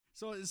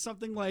So it's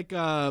something like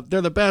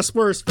they're the best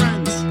worst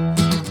friends.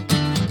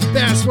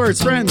 Best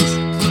worst friends.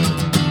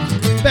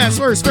 Best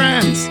worst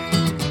friends.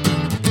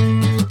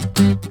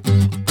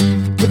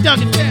 With Doug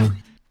and Jeff.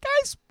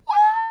 Guys,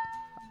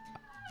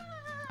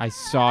 I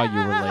saw you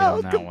were late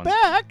on that welcome one.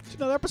 back to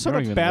another episode Don't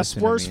of even Best listen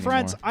to Worst me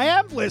Friends. anymore. I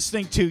am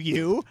listening to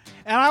you,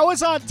 and I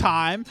was on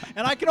time,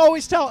 and I can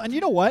always tell. And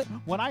you know what?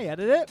 When I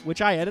edit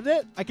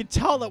it, I can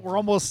tell that we're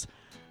almost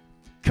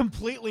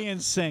completely in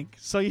sync.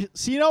 So you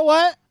know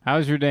what?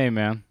 How's your day,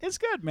 man? It's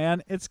good,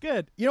 man. It's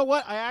good. You know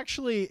what?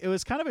 It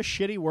was kind of a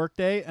shitty work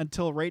day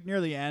until right near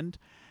the end,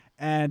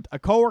 and a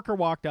coworker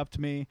walked up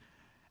to me,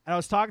 and I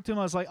was talking to him.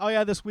 I was like, "Oh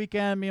yeah, this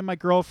weekend, me and my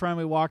girlfriend,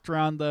 we walked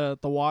around the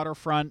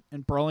waterfront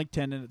in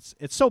Burlington, and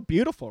it's so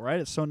beautiful, right?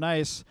 It's so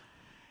nice."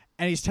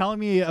 And he's telling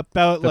me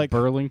about The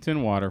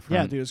Burlington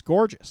waterfront. yeah, dude, it's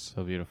gorgeous.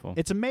 So beautiful.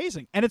 It's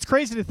amazing, and it's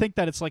crazy to think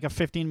that it's like a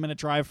 15-minute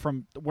drive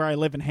from where I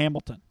live in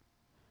Hamilton.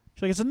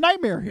 It's like it's a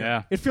nightmare here.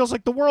 Yeah. It feels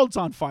like the world's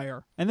on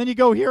fire. And then you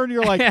go here and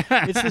you're like,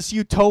 it's this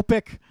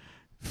utopic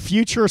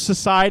future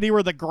society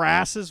where the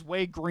grass is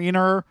way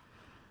greener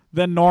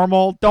than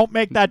normal. Don't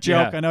make that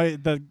joke. Yeah. I know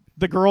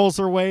the girls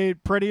are way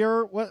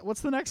prettier. What's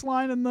the next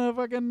line in the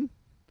fucking? You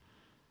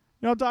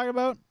know what I'm talking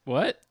about?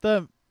 What?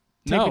 Take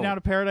No. me down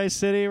to Paradise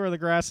City where the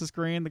grass is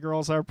green, the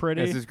girls are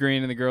pretty. This is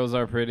green and the girls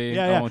are pretty.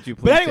 Yeah, yeah. Won't you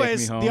please But take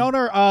anyways, me home? the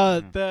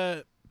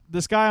owner,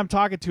 this guy I'm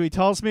talking to, he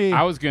tells me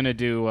I was going to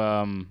do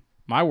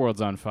My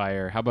World's on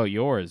Fire. How about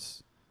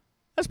yours?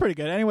 that's pretty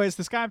good. Anyways,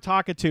 this guy I'm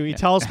talking to, he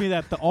tells me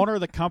that the owner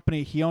of the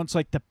company, he owns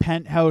like the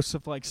penthouse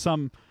of like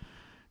some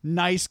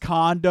nice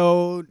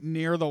condo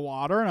near the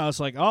water. And I was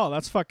like, oh,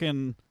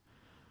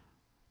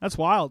 that's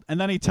wild. And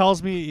then he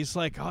tells me, he's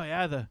like, oh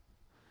yeah, the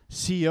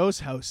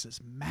CEO's house is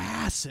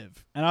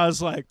massive. And I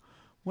was like,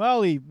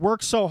 well, he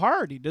works so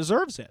hard. He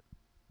deserves it.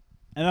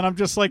 And then I'm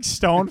just like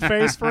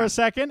stone-faced for a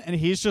second, and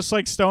he's just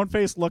like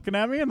stone-faced looking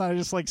at me, and I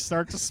just like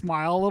start to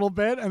smile a little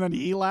bit, and then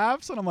he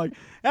laughs, and I'm like,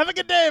 have a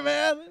good day,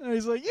 man. And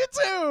he's like, you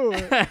too.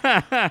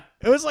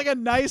 It was like a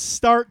nice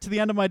start to the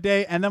end of my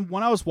day. And then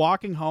when I was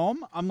walking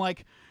home, I'm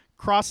like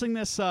crossing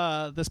this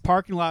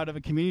parking lot of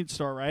a convenience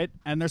store, right?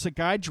 And there's a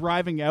guy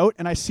driving out,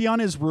 and I see on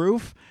his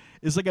roof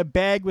is like a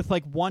bag with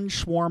like one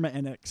shawarma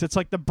in it. 'Cause it's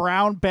like the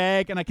brown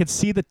bag, and I could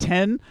see the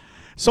tin.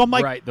 So I'm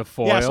like, Right, the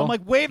foil. yeah, so I'm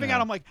like waving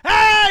at him like,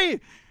 hey,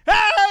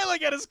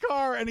 like at his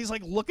car. And he's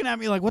like looking at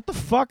me like, what the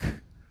fuck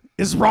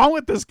is wrong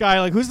with this guy?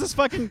 Like, who's this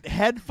fucking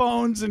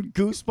headphones and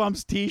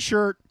Goosebumps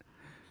t-shirt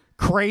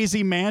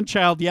crazy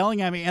man-child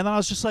yelling at me? And then I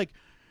was just like,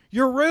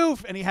 your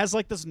roof. And he has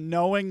like this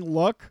knowing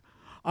look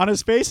on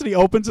his face, and he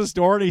opens his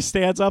door and he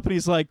stands up and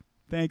he's like,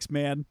 thanks,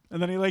 man.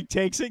 And then he like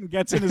takes it and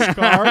gets in his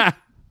car.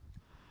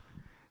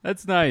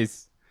 That's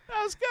nice.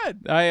 That was good.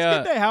 It's I,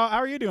 a good day. How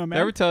are you doing, man? Did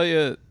I ever tell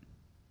you,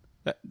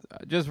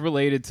 just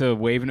related to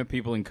waving at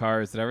people in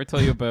cars, did I ever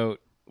tell you about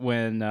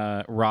when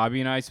Robbie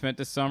and I spent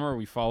the summer,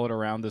 we followed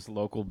around this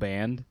local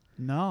band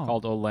No.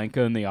 called Olenka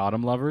and the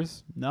Autumn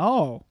Lovers?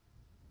 No.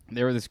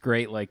 They were this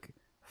great, like,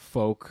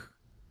 folk,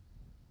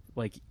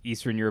 like,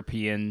 Eastern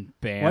European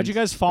band. Why'd you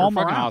guys follow They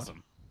were them fucking around?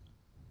 awesome.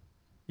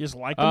 You just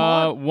like them a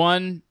lot?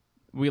 One,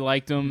 we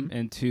liked them,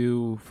 and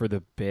two, for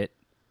the bit.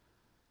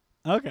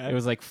 Okay. It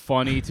was, like,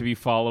 funny to be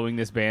following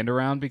this band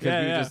around because Yeah,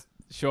 we would yeah. just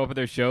show up at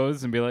their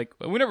shows and be like,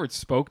 we never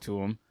spoke to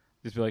them.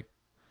 Just be like,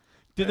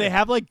 Did they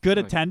have like good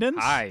Like, attendance?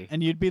 hi.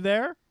 And you'd be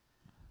there?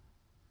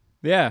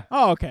 yeah.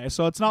 Oh, okay.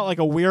 So it's not like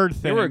a weird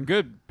thing. They were a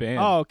good band.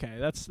 Oh, okay.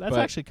 That's But-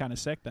 actually kind of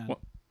sick then. Well,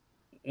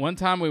 One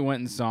time we went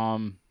and saw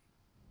them.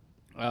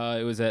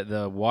 It was at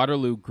the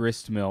Waterloo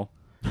Grist Mill.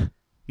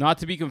 Not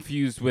to be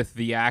confused with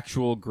the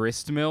actual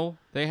grist mill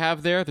they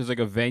have there. There's like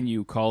a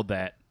venue called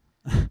that.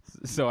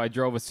 So I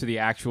drove us to the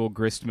actual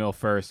grist mill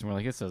first, and we're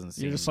like, this doesn't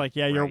seem You're just like,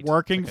 yeah, right. you're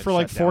working It's for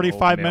like like a shutdown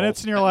 45 old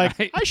minutes, and mill. you're like,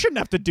 Right. I shouldn't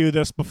have to do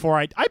this before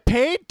I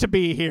paid to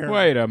be here.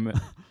 Wait a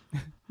minute.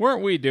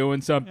 Weren't we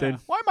doing Yeah. something?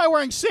 Why am I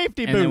wearing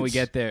safety And boots? then we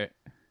get there,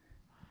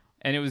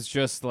 and it was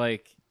just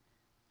like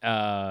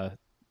a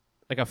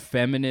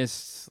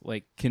feminist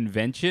like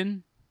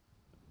convention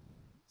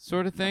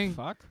sort of thing.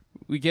 Fuck.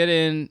 We get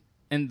in,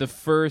 and the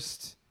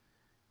first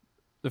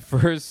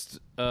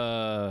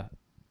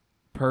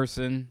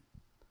person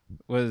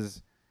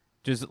was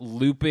just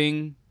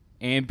looping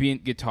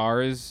ambient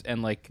guitars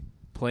and like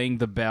playing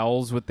the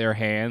bells with their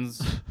hands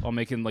while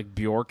making like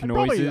Bjork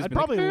noises. I'd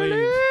probably leave.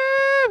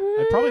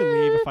 I'd probably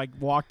leave if I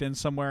walked in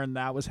somewhere and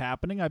that was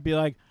happening. I'd be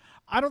like,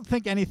 I don't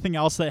think anything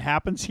else that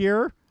happens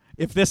here,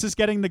 if this is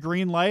getting the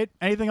green light,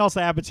 anything else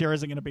that happens here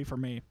isn't going to be for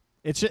me.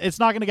 It's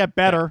not going to get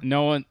better.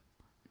 No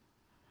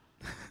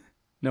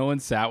one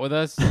sat with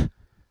us.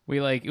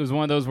 It was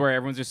one of those where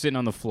everyone's just sitting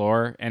on the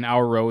floor, and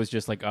our row is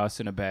just like us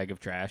in a bag of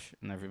trash,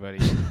 and everybody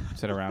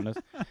sit around us.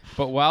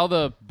 But while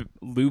the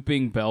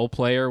looping bell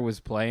player was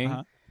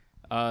playing,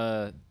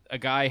 a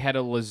guy had a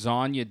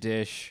lasagna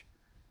dish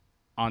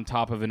on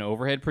top of an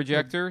overhead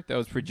projector that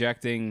was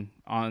projecting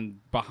on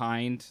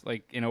behind,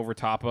 like, and over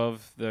top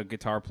of the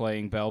guitar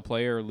playing bell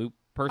player or loop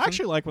person. I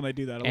actually like when they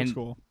do that. It looks And-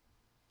 cool.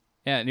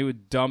 Yeah, and it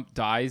would dump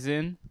dyes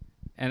in.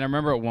 And I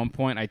remember at one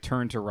point I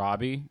turned to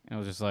Robbie and I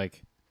was just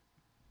like,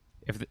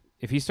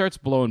 if he starts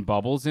blowing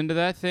bubbles into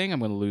that thing, I'm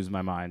going to lose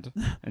my mind.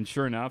 And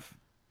sure enough,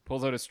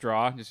 pulls out a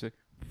straw, just like,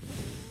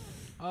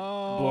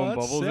 blowing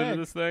bubbles into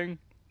this thing.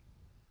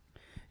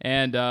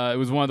 And it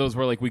was one of those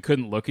where like we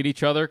couldn't look at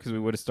each other because we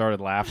would have started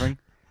laughing.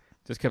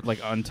 Just kept like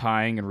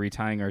untying and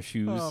retying our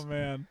shoes. Oh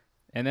man!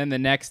 And then the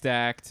next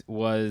act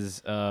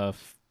was a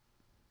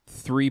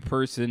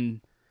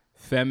 3-person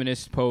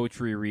feminist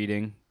poetry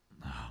reading.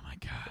 Oh my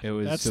god! It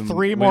was That's some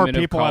 3 more women of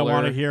people I want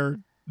color. to hear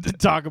to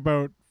talk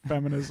about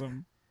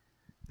feminism.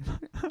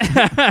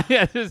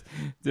 Yeah,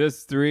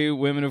 just 3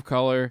 women of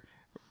color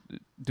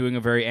doing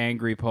a very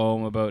angry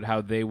poem about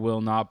how they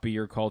will not be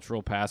your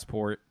cultural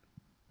passport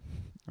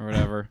or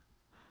whatever.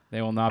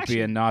 They will not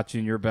be a notch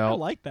in your I belt.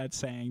 like that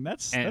saying.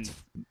 That's And-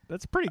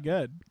 pretty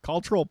good.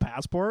 Cultural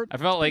passport. I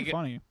felt like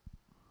funny.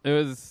 it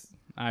was.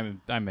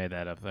 I made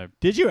that up.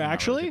 Did you I'm not really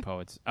actually? good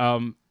poets.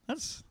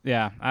 That's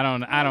Yeah, I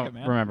don't like it,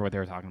 man. remember what they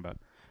were talking about.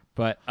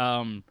 But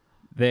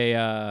they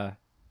yeah,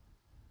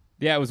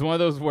 it was one of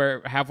those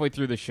where halfway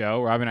through the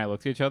show, Rob and I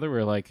looked at each other, we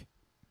were like,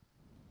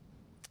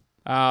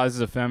 this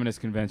is a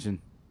feminist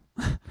convention.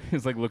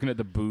 It's like looking at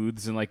the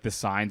booths and like the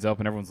signs up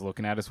and everyone's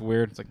looking at us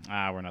weird. It's like,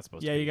 we're not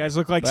supposed to. yeah. be You here. guys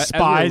look like But as we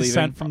were spies leaving-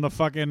 sent from the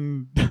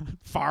fucking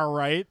far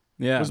right.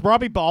 Yeah. Was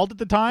Robbie bald at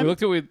the time? We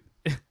looked at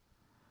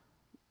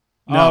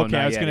Oh, No, okay. I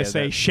not was yet. gonna Yeah,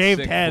 say that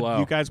shaved sick head. flow.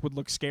 You guys would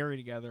look scary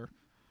together.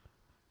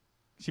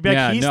 She'd be like,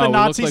 Yeah, he's no, the we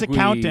looked Nazis' like we-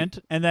 accountant,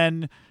 and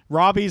then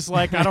Robbie's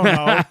like, I don't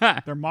know,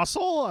 their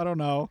muscle. I don't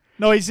know.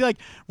 No, he's like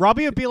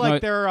Robbie would be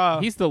like their.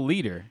 He's the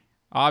leader.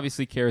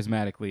 Obviously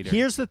charismatic leader.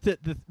 Here's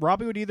the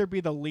Robbie would either be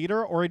the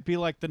leader or he'd be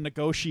like the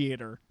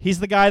negotiator. He's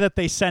the guy that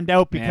they send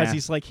out because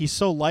Yeah. he's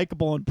so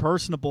likable and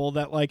personable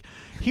that like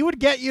he would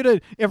get you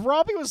to. If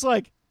Robbie was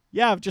like,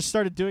 yeah, I've just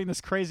started doing this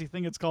crazy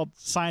thing. It's called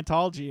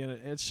Scientology, and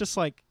it's just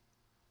like,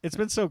 it's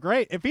been so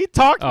great. If he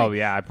talked, Oh me,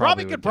 yeah, I Robbie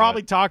probably could would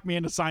probably talk me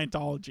into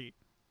Scientology.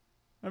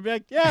 I'd be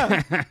like,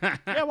 yeah,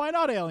 yeah, why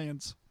not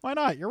aliens? Why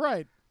not? You're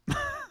right.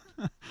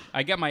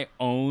 I get my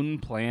own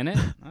planet.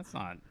 That's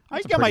not. I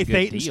That's a get my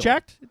pretty good thetans deal.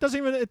 checked. It doesn't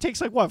even. It takes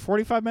like what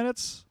 45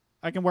 minutes.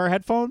 I can wear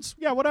headphones.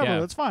 Yeah, whatever. Yeah.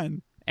 That's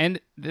fine. And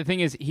the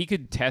thing is, he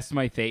could test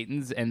my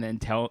thetans and then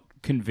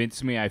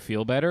convince me I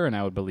feel better, and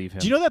I would believe him.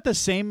 Do you know that the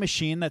same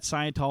machine that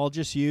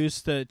Scientologists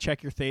use to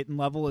check your thetan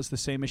level is the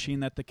same machine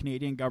that the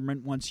Canadian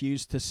government once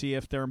used to see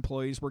if their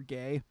employees were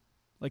gay,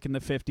 like in the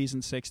 50s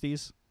and 60s?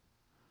 Isn't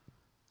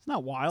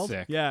that wild?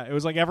 Sick. Yeah, it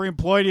was like every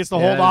employee needs to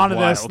Yeah, hold that on is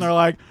to this, wild. and they're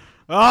like,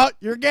 "Oh,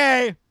 you're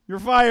gay. You're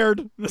fired."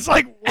 And it's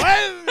like,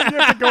 what? You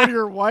have to go to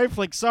your wife,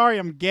 like, "Sorry,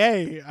 I'm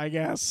gay, I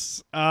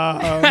guess.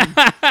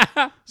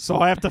 So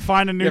I have to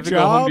find a new You have to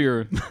job." go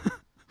home to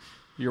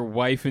your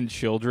wife and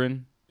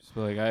children. Just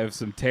be like, I have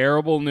some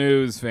terrible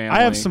news, family.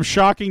 I have some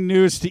shocking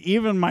news to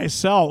even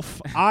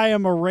myself. I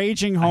am a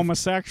raging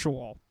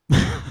homosexual.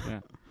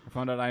 Yeah. I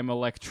found out I'm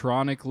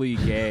electronically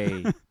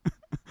gay.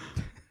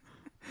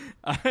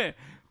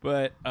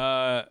 But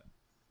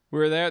we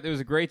were there. It was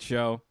a great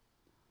show.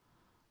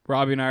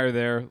 Robbie and I are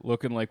there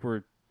looking like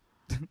we're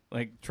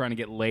like trying to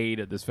get laid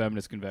at this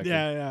feminist convention.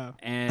 Yeah.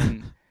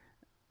 And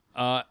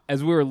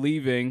as we were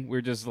leaving, we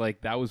were just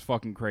like, that was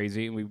fucking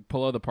crazy. And we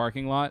pull out of the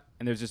parking lot,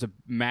 and there's just a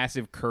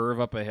massive curve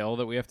up a hill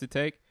that we have to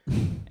take.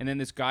 And then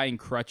this guy in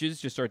crutches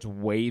just starts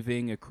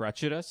waving a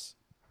crutch at us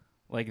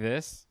like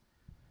this.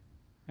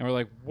 And we're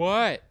like,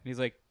 what? And he's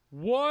like,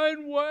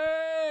 one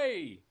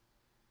way.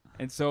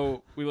 And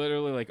so we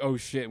literally like, oh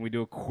shit. And we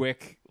do a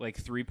quick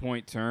like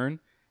 3-point turn.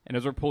 And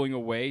as we're pulling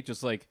away,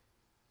 just like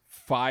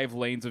 5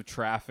 lanes of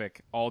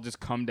traffic all just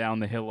come down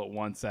the hill at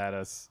once at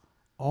us.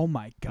 Oh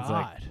my It's like,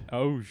 god.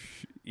 oh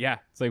yeah.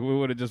 It's like we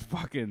would have just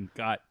fucking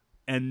got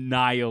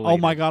annihilated. Oh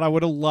my god, I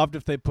would have loved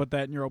if they put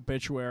that in your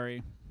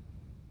obituary.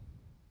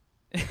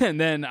 And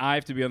then I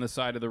have to be on the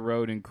side of the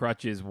road in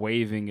crutches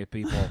waving at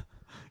people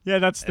Yeah,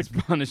 that's as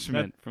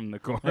punishment from the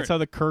court. that's how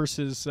the curse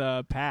is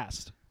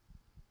passed.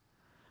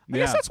 I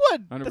Yeah, guess that's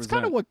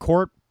kind of 100%. what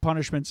court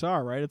punishments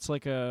are, right? It's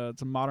like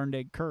it's a modern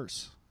day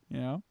curse, you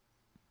know?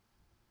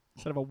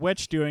 Instead of a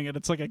witch doing it,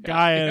 it's like a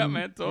guy yeah, in,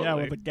 man,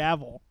 totally. with a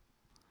gavel.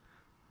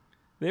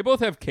 They both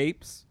have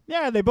capes.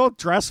 Yeah, they both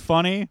dress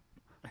funny.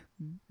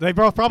 They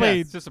both probably. Yeah,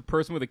 it's just a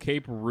person with a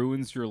cape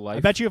ruins your life. I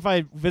bet you if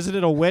I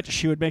visited a witch,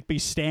 she would make me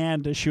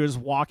stand as she was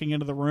walking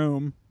into the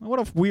room.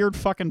 What a weird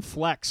fucking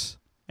flex.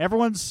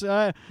 Everyone is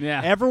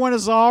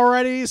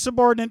already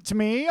subordinate to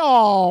me.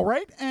 All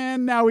right,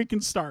 and now we can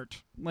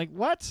start. Like,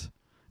 what?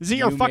 Is it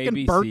your You may fucking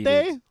be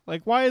birthday? seated.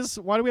 Like, why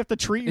do we have to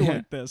treat you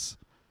like this?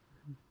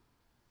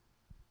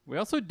 We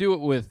also do it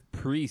with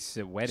priests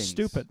at weddings.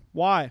 Stupid.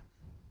 Why?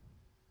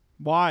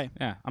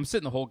 Yeah, I'm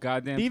sitting the whole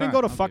goddamn Do you even time.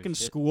 go to I don't give a fucking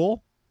shit.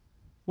 school?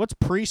 What's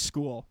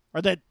preschool?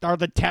 Are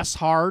the tests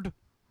hard?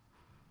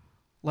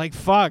 Like,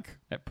 fuck.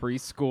 At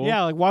preschool?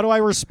 Yeah, like, why do I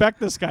respect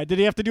this guy? Did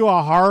he have to do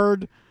a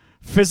hard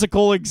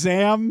physical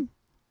exam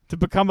to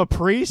become a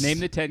priest? Name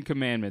the 10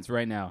 commandments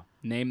right now.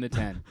 Name the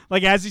 10.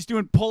 Like, as he's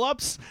doing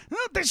pull-ups,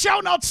 they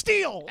shall not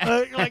steal.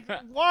 Like,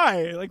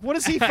 why? Like, what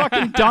has he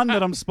fucking done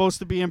that I'm supposed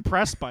to be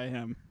impressed by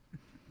him?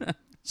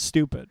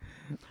 Stupid.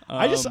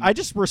 I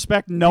just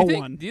respect no do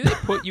one. Do they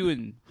put you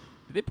in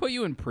Did they put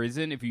you in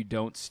prison if you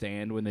don't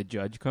stand when the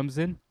judge comes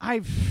in? I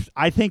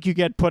think you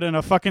get put in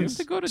a fucking You have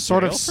to go to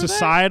sort of jail for that?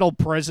 societal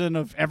prison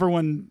of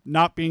everyone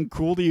not being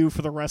cool to you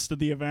for the rest of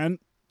the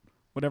event,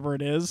 whatever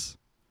it is.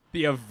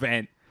 The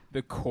event,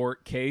 the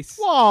court case.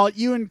 Well,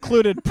 you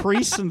included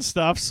priests and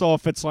stuff, so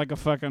if it's like a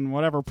fucking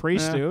whatever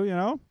priests do, you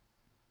know?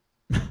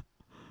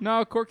 No,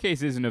 a court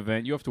case is an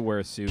event. You have to wear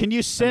a suit. Can you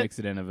That sit? makes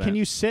it an event. Can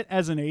you sit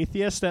as an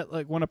atheist that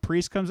like when a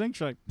priest comes in,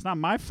 you're like, it's not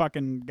my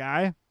fucking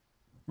guy,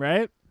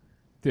 right?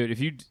 Dude,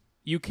 if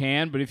you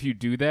can, but if you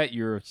do that,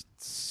 you're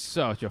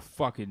such a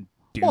fucking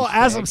douchebag. Well,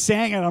 as I'm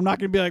saying it, I'm not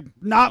gonna be like,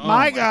 not Oh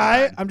my my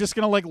guy. God. I'm just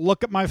gonna like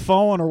look at my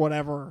phone or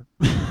whatever.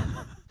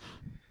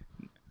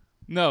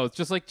 No, it's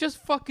just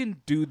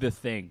fucking do the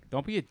thing.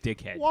 Don't be a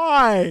dickhead.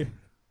 Why?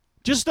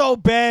 Just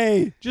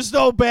obey. Just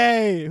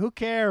obey. Who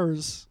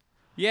cares?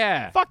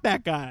 Yeah. Fuck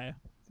that guy.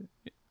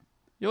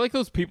 You're like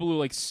those people who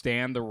like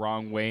stand the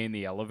wrong way in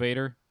the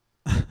elevator.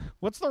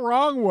 What's the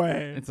wrong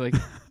way? It's like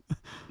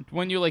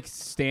when you like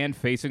stand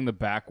facing the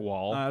back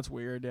wall. That's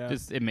weird. Yeah.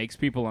 Just it makes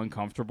people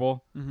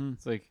uncomfortable. Mm-hmm.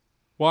 It's like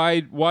why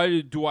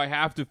do I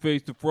have to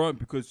face the front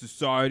because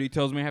society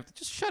tells me I have to?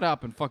 Just shut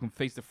up and fucking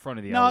face the front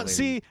of the No, elevator.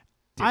 see,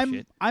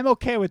 dipshit. I'm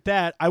okay with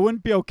that. I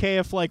wouldn't be okay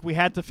if like we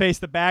had to face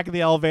the back of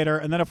the elevator,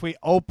 and then if we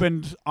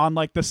opened on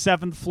like the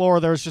 7th floor,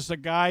 there was just a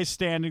guy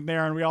standing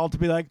there, and we all had to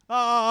be like,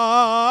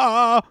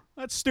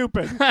 that's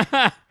stupid.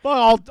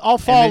 Well, I'll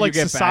And follow then like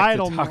you get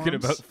societal back to talking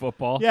norms. about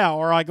football. Yeah,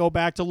 or I go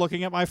back to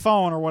looking at my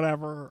phone or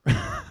whatever.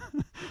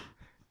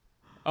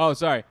 Oh,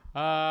 sorry.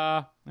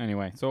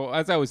 Anyway, so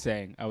as I was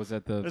saying, I was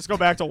at the Let's go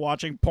back to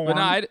watching porn But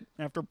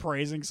no, after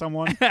praising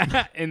someone.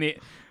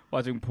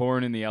 watching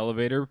porn in the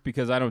elevator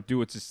because I don't do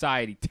what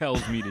society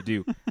tells me to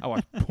do. I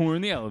watch porn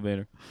in the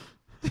elevator.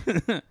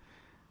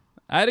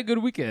 I had a good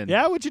weekend.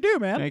 Yeah, what'd you do,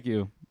 man? Thank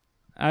you.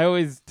 I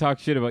always talk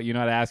shit about you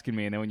not asking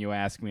me, and then when you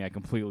ask me, I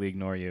completely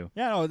ignore you.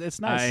 Yeah, no, it's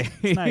nice.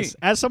 It's nice.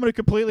 As someone who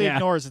completely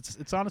ignores,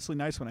 it's honestly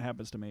nice when it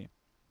happens to me.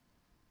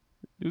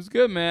 It was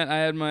good, man. I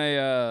had my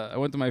I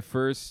went to my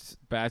first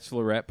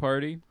bachelorette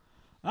party.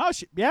 Oh,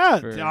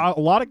 a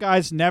lot of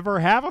guys never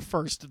have a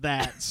first of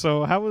that.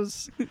 So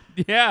how's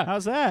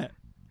that?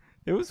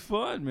 It was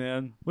fun,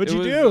 man. What'd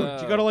you do?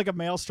 Did you go to like a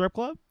male strip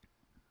club?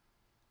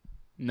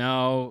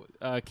 No,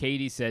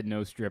 Katie said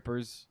no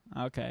strippers.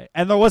 Okay,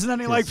 and there wasn't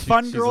any like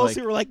fun she's girls like-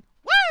 who were like,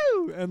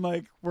 "Woo!" and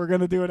like we're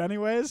gonna do it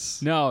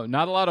anyways. No,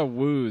 not a lot of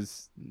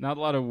woos. Not a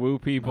lot of woo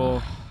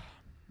people.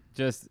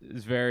 Just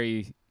is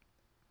very.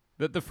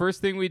 The first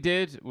thing we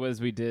did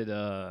was we did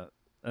a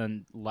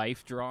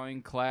life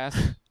drawing class.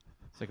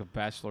 It's like a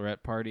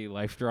bachelorette party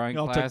life drawing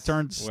We all class. took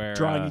turns where,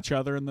 drawing each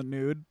other in the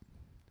nude.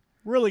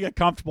 Really get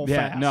comfortable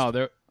fast.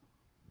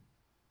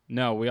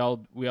 No, we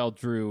all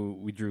drew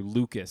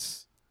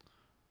Lucas.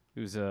 He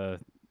was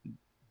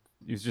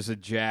just a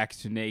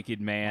jacked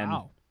naked man.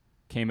 Wow.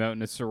 Came out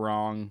in a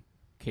sarong.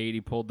 Katie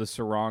pulled the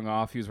sarong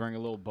off. He was wearing a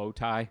little bow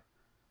tie.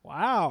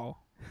 Wow.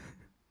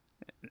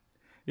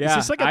 Yeah, Is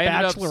this like a I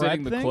ended up bachelorette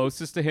sitting the thing?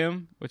 closest to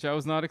him, which I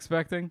was not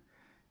expecting.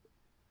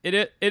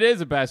 It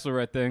is a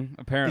bachelorette thing,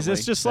 apparently. Is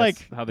this just That's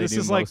like how they this do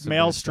is like most of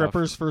male their stuff.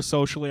 strippers for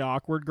socially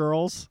awkward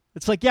girls?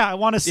 It's like, yeah, I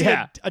want to see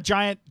Yeah. a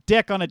giant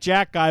dick on a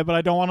jack guy, but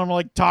I don't want him to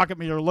like talk at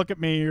me or look at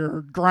me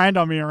or grind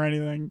on me or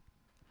anything.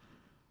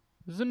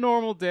 There's a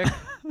normal dick.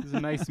 There's a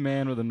nice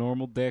man with a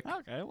normal dick.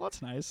 Okay, well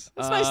that's nice.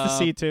 That's nice to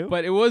see too.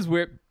 But it was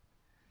weird.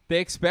 They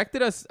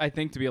expected us, I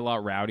think, to be a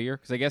lot rowdier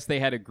because I guess they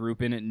had a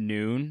group in at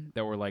noon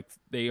that were like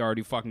they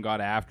already fucking got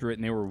after it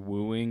and they were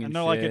wooing and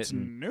they're shit. like, it's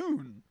and-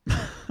 noon.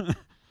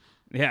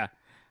 Yeah.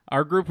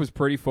 Our group was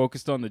pretty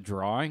focused on the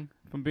drawing,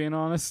 if I'm being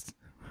honest.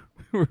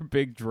 We were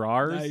big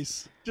drawers.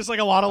 Nice. Just like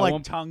a lot of I like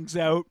won't- tongues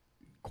out,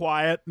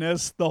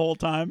 quietness the whole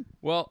time.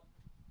 Well,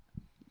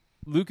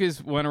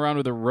 Lucas went around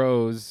with a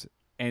rose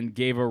and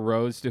gave a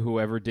rose to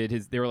whoever did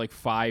his. There were like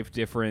 5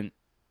 different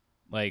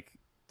like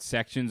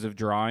sections of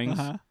drawings.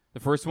 Uh-huh. The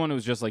first one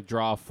was just like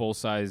draw a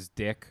full-size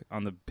dick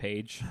on the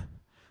page.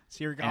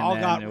 So you And all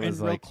then got it in was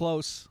real like-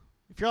 close.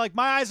 If you're like,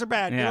 my eyes are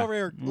bad, get Yeah. over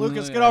here.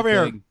 Lucas, Mm, get over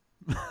here. big.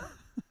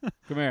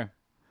 Come here.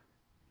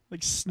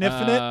 Like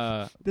sniffing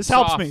it. This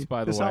Soft, helps me.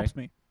 by the This way. helps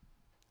me.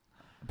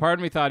 Part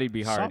of me thought he'd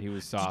be hard. Soft. He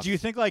was soft. Did you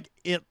think like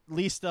at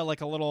least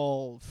like a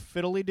little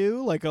fiddly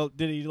do? Like,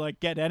 did he like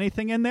get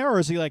anything in there, or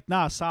is he like,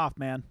 nah, soft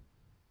man?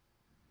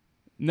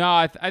 No,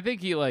 I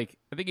think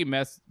he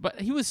messed,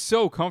 but he was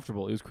so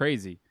comfortable. It was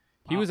crazy.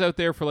 He Wow. was out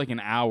there for like an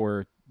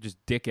hour, just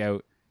dick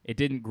out. It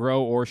didn't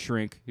grow or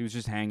shrink. He was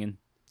just hanging.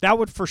 That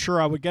would for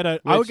sure. I would get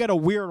a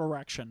weird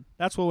erection.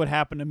 That's what would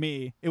happen to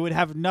me. It would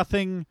have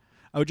nothing.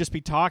 I would just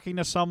be talking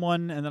to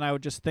someone, and then I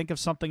would just think of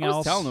something I was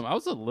else. telling him I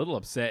was a little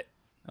upset.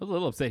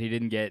 He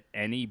didn't get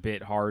any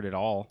bit hard at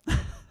all.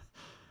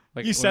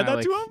 Like, You said when I,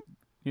 that to like- him?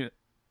 You know,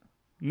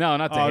 no,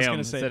 not to I was him. gonna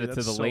I say, said dude, it to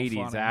that's the so ladies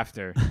funny.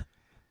 after.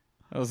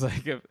 I was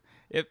like,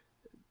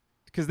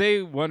 because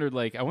they wondered,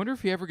 like, I wonder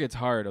if he ever gets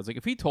hard. I was like,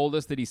 if he told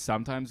us that he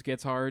sometimes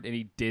gets hard and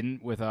he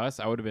didn't with us,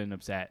 I would have been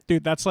upset.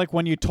 Dude, that's like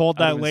when you told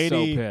I that would've been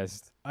lady, so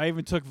pissed. I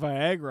even took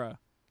Viagra.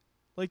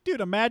 Like, dude,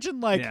 imagine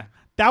like Yeah.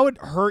 that would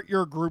hurt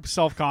your group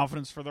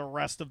self-confidence for the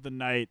rest of the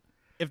night.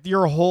 if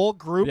your whole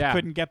group Yeah.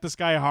 couldn't get this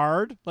guy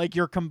hard, like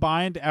your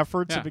combined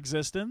efforts of Yeah.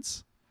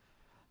 existence.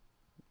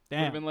 Would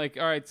have Damn. been like,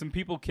 all right, some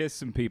people kiss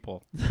some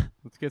people.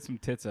 Let's get some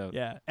tits out.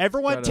 Yeah.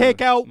 Everyone Try to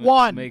take out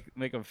one.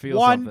 Make them feel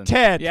One something.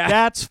 tit. Yeah.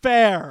 That's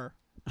fair.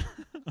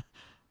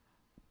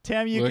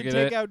 Tim, you Look can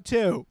at take it. out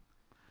 2.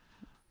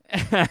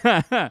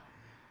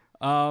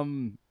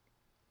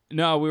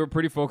 No, we were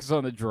pretty focused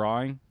on the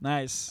drawing.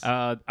 Nice.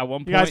 At one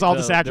point, You guys all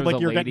just there acted was like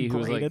a you were lady getting who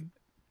was like, graded.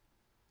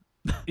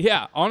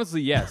 yeah,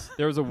 honestly, yes.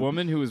 There was a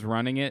woman who was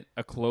running it,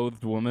 a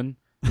clothed woman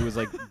who was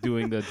like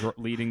doing the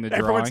leading the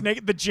drawing. Everyone's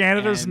naked. The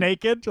janitor's And-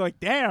 naked. You're like,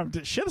 damn,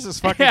 shit, this is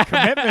fucking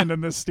commitment in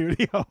this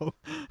studio.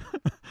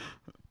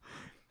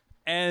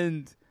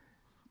 And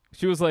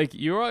she was like,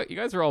 you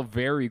guys are all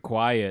very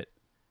quiet.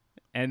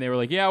 And they were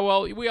like, yeah,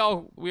 well,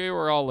 we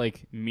were all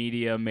like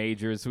media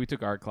majors, so we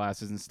took art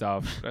classes and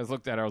stuff. I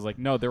looked at her, I was like,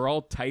 no, they're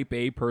all type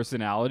A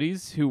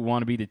personalities who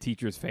want to be the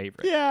teacher's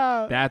favorite.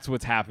 Yeah. That's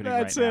what's happening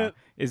That's right now. it.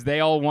 Is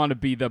they all want to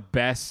be the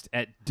best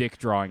at dick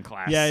drawing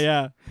class.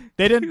 Yeah.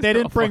 They didn't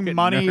all bring fucking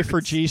money for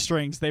nerds.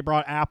 G-strings. They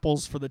brought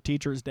apples for the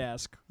teacher's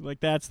desk.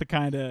 Like, that's the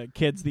kind of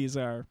kids these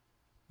are.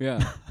 Yeah.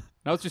 And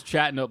I was just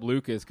chatting up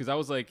Lucas because I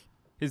was like,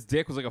 his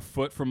dick was like a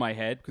foot from my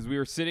head because we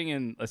were sitting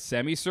in a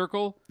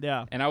semicircle.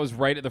 Yeah. And I was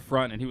right at the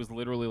front, and he was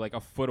literally like a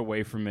foot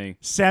away from me. dick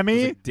at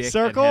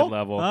Semi-circle? head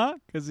level. Huh?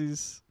 Because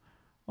he's...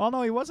 Well,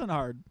 no, he wasn't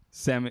hard.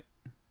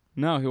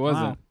 No, he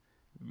wasn't.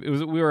 It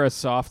was. We were a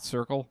soft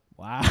circle.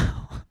 Wow.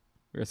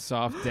 We were a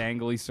soft,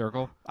 dangly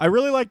circle. I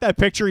really like that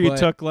picture you But-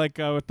 took, like,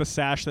 with the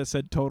sash that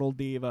said Total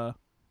Diva.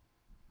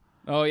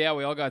 Oh yeah,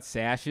 we all got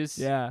sashes.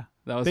 Yeah.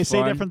 that was They say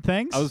fun. different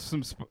things? I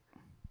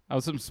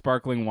was some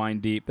sparkling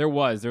wine deep. There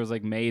was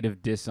like Maid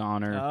of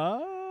Dishonor,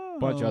 Oh. a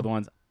bunch of other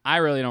ones. I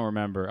really don't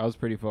remember. I was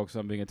pretty focused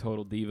on being a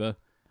total diva.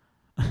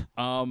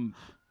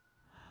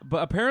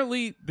 But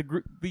apparently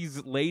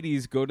these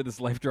ladies go to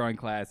this life drawing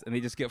class and they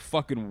just get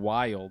fucking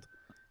wild.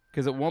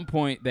 Because at one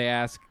point they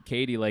ask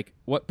Katie, like,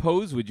 what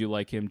pose would you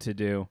like him to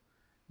do?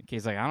 And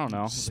Katie's like, I don't know.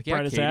 I was like, yeah,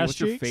 Spread his Katie, ass what's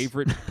your cheeks?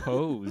 favorite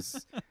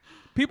pose?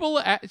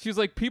 She was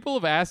like, people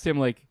have asked him,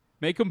 like,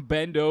 make him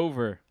bend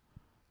over.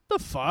 The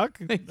fuck?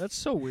 That's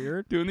so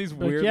weird. Doing these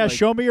Like, weird, yeah, like,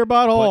 show me your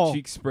butt butthole.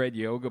 cheek spread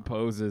yoga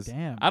poses.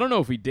 Damn. I don't know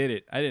if he did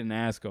it. I didn't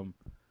ask him.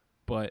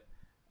 But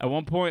at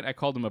one point I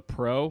called him a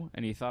pro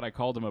and he thought I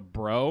called him a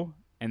bro.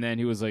 And then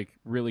he was like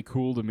really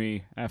cool to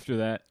me after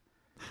that.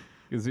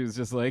 Because he was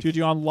just like, Dude,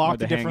 you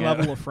unlocked wanted a to hang different out.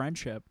 level of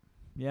friendship.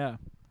 Yeah.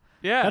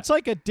 yeah. That's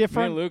like a me and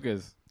different...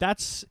 Lucas.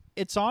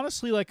 It's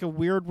honestly like a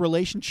weird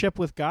relationship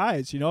with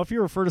guys. You know, if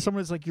you refer to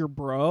someone as like your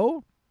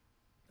bro,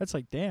 that's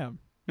like, damn,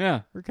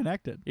 Yeah. we're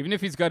connected. Even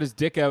if he's got his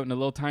dick out and a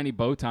little tiny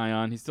bow tie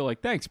on, he's still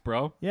like, thanks,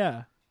 bro.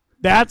 Yeah.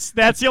 That's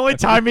the only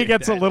time he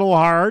gets a little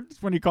hard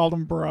is when you called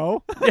him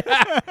bro.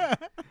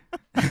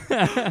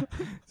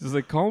 Just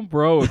like, call him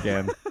bro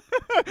again.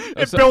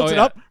 It builds it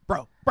up.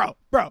 Bro.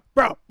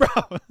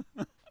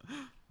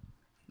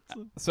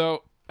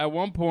 So at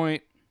one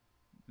point,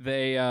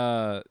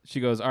 she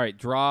goes, all right,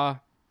 draw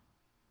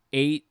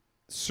 8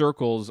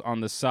 circles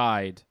on the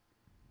side,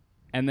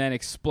 and then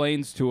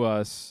explains to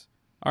us,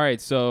 all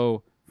right,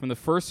 so from the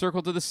first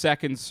circle to the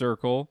second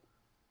circle,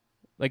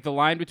 like the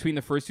line between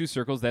the first 2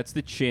 circles, that's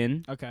the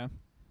chin. Okay.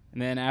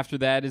 And then after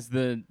that is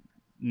the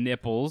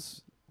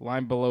nipples. The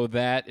line below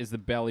that is the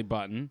belly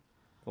button.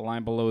 The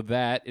line below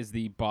that is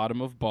the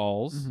bottom of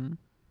balls. Mm-hmm.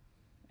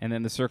 And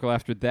then the circle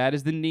after that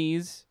is the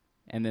knees,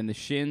 and then the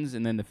shins,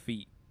 and then the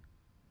feet.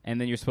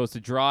 And then you're supposed to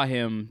draw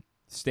him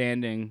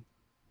standing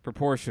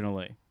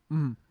proportionally.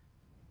 Mm.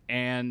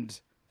 And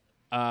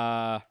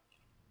I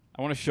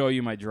want to show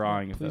you my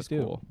drawing, if Please that's do.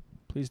 cool.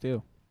 Please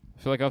do.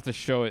 I feel like I'll have to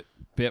show it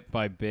bit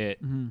by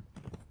bit. Mm-hmm.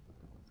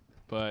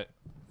 But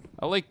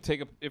I'll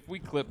if we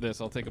clip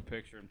this, I'll take a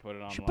picture and put it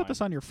online. Should put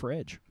this on your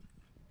fridge.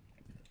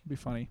 It'd be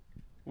funny.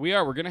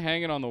 We're going to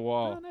hang it on the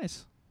wall. Oh,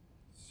 nice.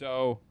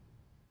 So,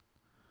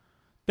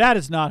 That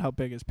is not how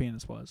big his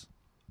penis was.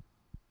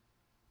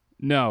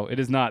 no, it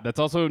is not. That's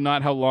also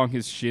not how long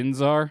his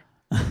shins are.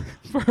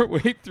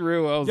 Partway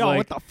through, I was Yo, like,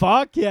 what the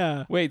fuck?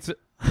 Yeah. wait, so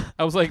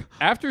I was like,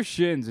 after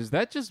shins, is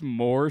that just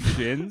more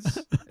shins?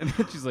 And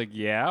then she's like,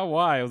 yeah,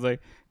 why? I was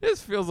like,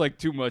 this feels like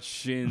too much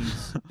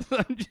shins.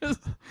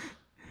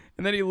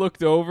 And then he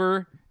looked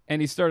over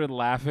and he started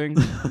laughing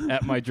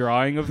at my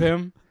drawing of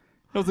him.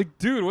 I was like,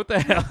 dude, what the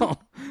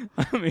hell?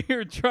 I'm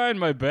here trying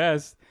my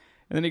best.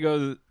 And then he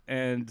goes,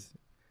 and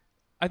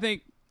I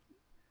think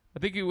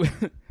he,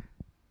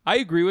 I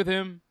agree with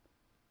him.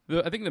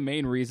 I think the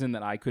main reason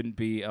that I couldn't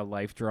be a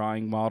life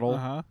drawing model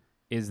Uh-huh.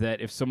 is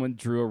that if someone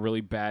drew a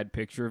really bad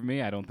picture of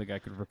me, I don't think I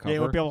could recover. Yeah,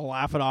 you would be able to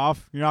laugh it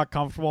off. You're not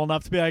comfortable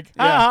enough to be like,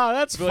 Yeah.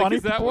 that's Be like, funny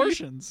is that what you-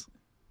 proportions.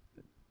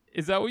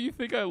 Is that what you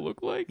think I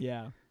look like?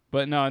 Yeah.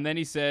 But no, and then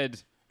he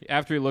said,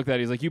 after he looked at it,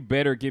 he's like, you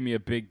better give me a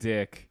big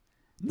dick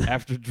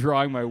after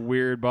drawing my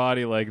weird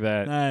body like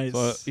that. Nice.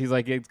 So he's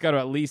like, it's got to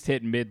at least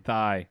hit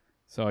mid-thigh.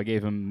 So I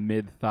gave him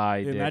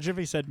mid-thigh dick. Imagine if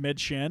he said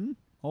mid-shin.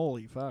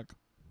 Holy fuck.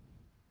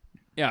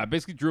 Yeah, I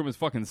basically drew him as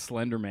fucking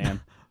Slender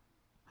Man.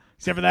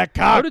 Except for that I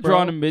cock, would have bro.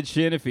 drawn him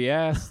mid-shin if he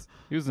asked.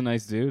 He was a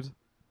nice dude.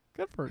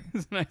 Good for you.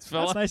 He's a nice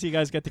fella. That's nice. You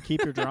guys get to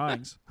keep your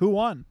drawings. Who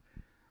won?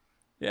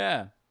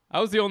 Yeah, I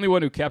was the only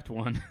one who kept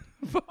one.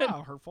 But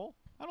Wow, hurtful.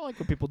 I don't like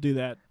when people do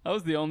that. I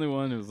was the only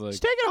one who was like,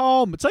 Just take it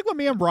home. It's like when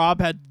me and Rob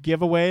had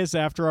giveaways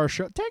after our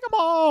show. Take them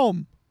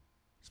home.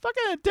 Just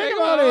fucking take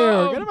them out of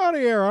here. Get them out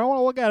of here. I don't want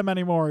to look at them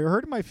anymore. You're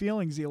hurting my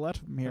feelings. You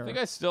left them here. I think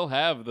I still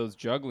have those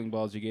juggling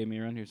balls you gave me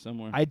around here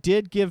somewhere. I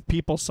did give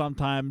people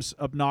sometimes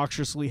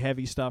obnoxiously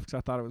heavy stuff because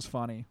I thought it was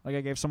funny. Like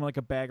I gave someone like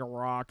a bag of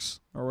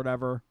rocks or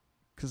whatever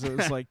because it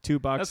was like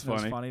 $2. That's and it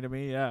was funny. funny to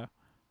me. Yeah.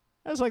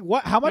 I was like,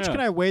 what? How much Yeah. can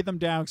I weigh them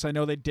down? Because I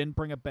know they didn't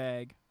bring a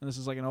bag, and this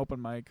is like an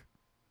open mic.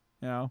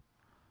 You know.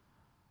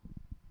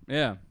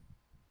 Yeah.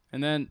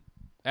 And then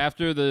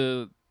after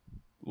the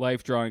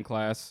life drawing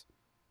class,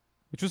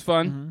 which was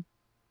fun, Mm-hmm.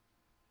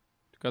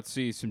 got to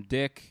see some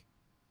dick.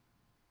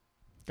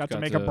 Got to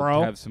make a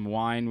bro. Have some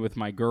wine with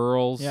my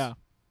girls. Yeah.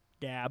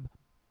 Gab.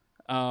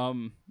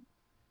 Went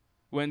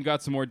and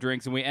got some more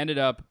drinks, and we ended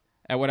up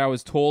at what I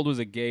was told was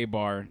a gay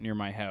bar near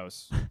my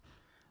house,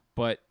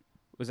 but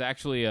it was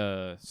actually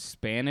a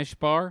Spanish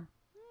bar.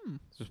 So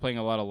it was playing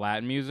a lot of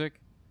Latin music.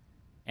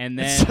 And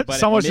then, but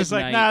someone's at just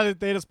like, midnight- nah,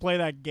 they just play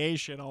that gay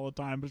shit all the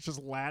time, but it's just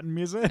Latin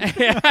music.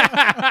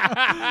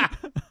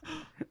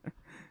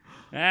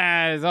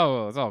 It's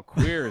all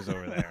queers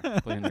over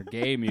there playing their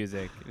gay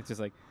music. It's just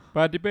like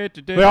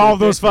They all have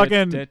those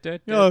fucking, you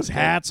know, those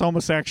hats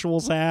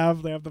homosexuals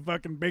have. They have the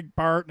fucking big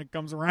part, and it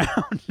comes around.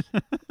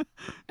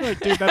 Like,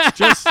 dude, that's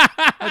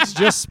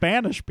just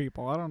Spanish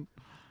people. I don't.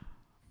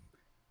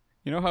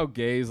 You know how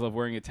gays love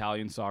wearing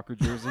Italian soccer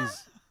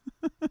jerseys?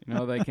 You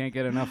know they can't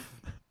get enough.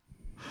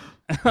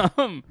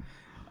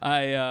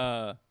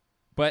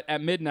 But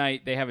at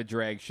midnight they have a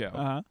drag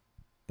show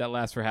that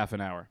lasts for half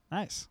an hour.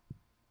 Nice.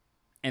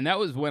 And that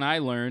was when I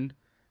learned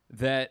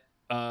that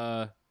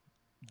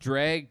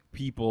drag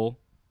people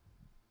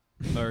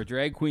or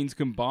drag queens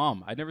can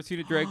bomb. I'd never seen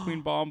a drag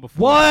queen bomb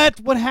before. What?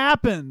 What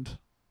happened?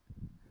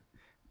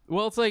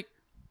 Well, it's like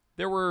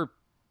there were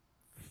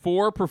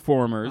 4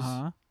 performers.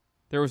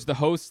 There was the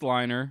host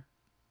liner,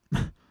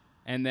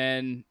 and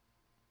then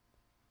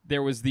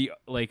there was the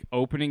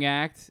opening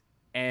act.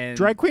 And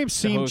drag queens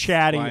seem host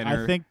chatty.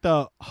 liner. I think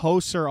the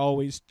hosts are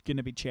always going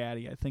to be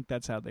chatty. I think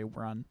that's how they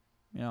run.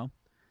 You know.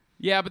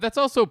 Yeah, but that's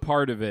also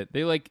part of it.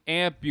 They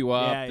amp you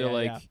up. Yeah,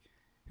 They're yeah.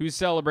 who's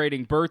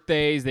celebrating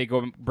birthdays? They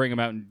go bring them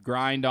out and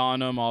grind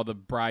on them. All the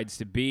brides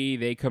to be,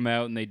 they come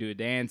out and they do a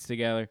dance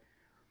together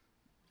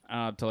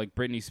to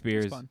Britney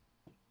Spears. It's fun.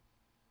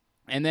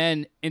 And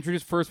then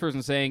introduce first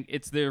person saying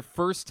it's their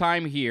first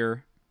time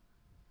here.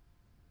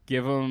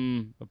 Give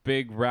them a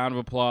big round of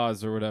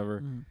applause or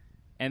whatever.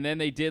 And then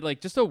they did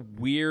just a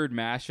weird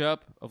mashup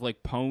of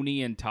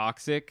Pony and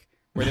Toxic,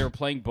 where they were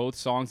playing both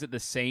songs at the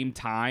same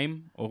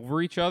time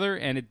over each other,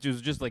 and it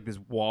was just this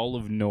wall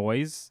of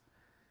noise.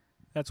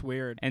 That's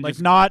weird. And Like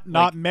just,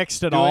 not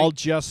mixed at doing- all,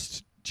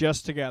 just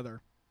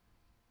together.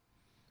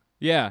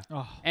 Yeah.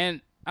 Oh.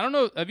 And I don't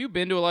know, have you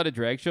been to a lot of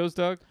drag shows,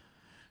 Doug?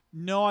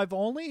 No,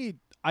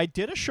 I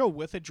did a show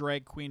with a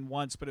drag queen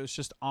once, but it was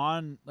just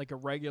on a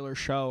regular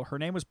show. Her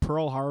name was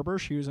Pearl Harbor.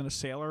 She was in a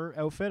sailor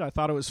outfit. I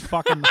thought it was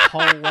fucking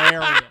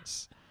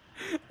hilarious.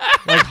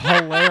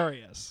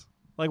 Hilarious.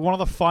 One of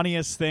the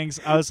funniest things.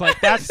 I was like,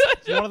 that's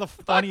one of the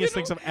funniest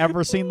things I've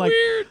ever seen.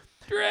 Weird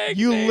drag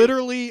You name.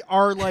 literally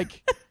are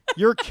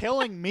you're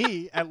killing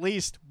me at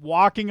least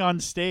walking on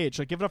stage.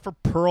 Give it up for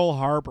Pearl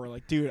Harbor.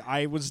 Dude,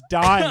 I was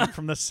dying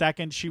from the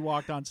second she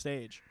walked on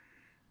stage.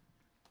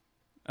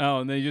 Oh,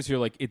 and then you just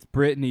hear it's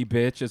Britney,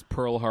 bitch, as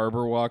Pearl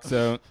Harbor walks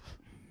out.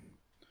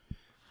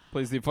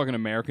 Plays the fucking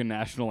American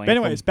national But anthem.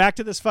 anyways, back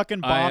to this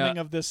fucking bombing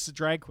of this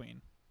drag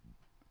queen.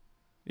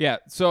 Yeah,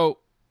 so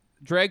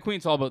drag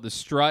queen's all about the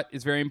strut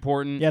is very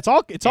important. Yeah, it's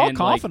all And,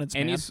 confidence,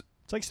 any man. It's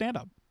like stand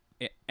up.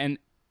 and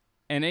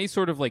any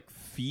sort of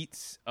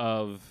feats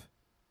of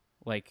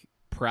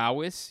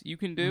prowess you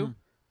can do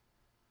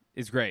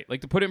is great.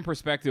 To put it in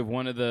perspective,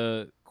 one of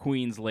the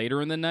queens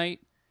later in the night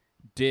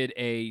did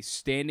a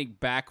standing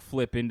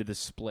backflip into the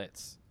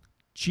splits.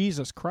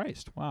 Jesus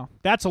Christ! Wow,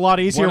 that's a lot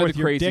easier One of with the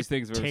your craziest dick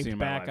things I've ever taped seen in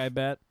my back. life. I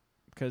bet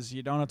because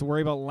you don't have to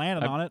worry about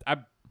landing on it. I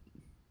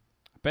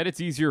bet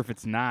it's easier if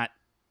it's not.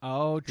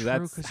 Oh, true.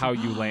 That's 'cause how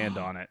you land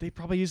on it. They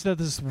probably used that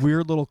this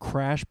weird little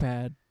crash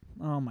pad.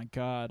 Oh my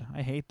god,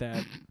 I hate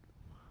that.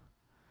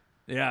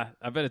 Yeah,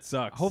 I bet it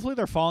sucks. Hopefully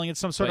they're falling in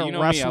some sort But of you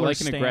know wrestler me, I like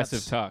stance. an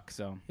aggressive tuck,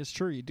 so It's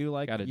true. You do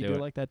like Gotta you do do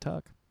it. like that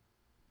tuck.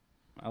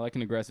 I like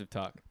an aggressive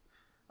tuck.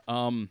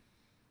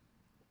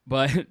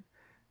 But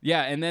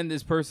yeah, and then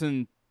this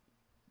person,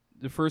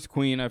 the first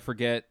queen, I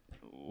forget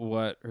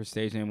what her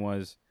stage name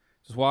was,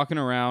 just walking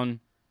around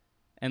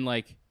and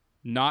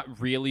not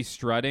really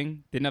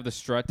strutting. Didn't have the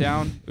strut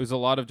down. It was a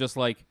lot of just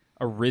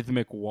a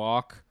rhythmic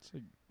walk,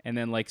 and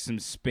then some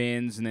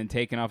spins, and then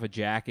taking off a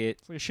jacket.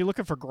 Is she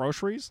looking for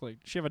groceries?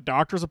 She have a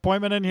doctor's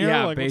appointment in here?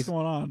 Yeah, What's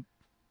going on?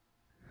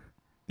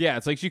 Yeah,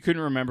 it's she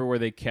couldn't remember where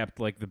they kept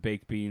the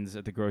baked beans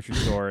at the grocery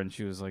store, and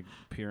she was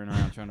peering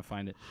around trying to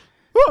find it.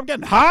 Ooh, I'm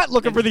getting hot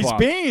looking And for these flop.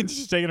 beans.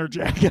 She's taking her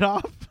jacket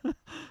off.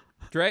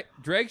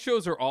 Drag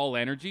shows are all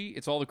energy.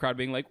 It's all the crowd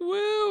being like,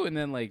 woo, and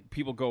then like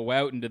people go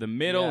out into the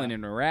middle and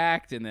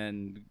interact, and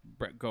then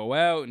go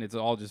out, and it's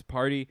all just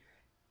party.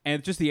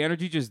 And just the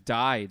energy just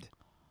died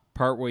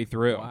partway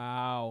through.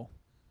 Wow.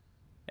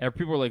 And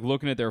people were like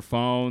looking at their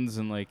phones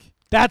and like.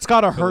 That's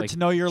gotta hurt to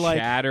know you're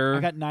chatter. like,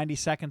 I got 90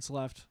 seconds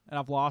left and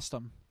I've lost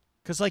them.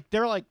 Because like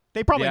they're like,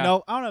 they probably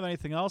know, I don't have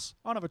anything else.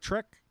 I don't have a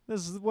trick.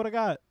 This is what I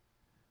got.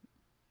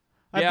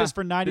 I have this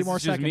for 90 more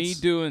seconds. This is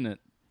just me doing it.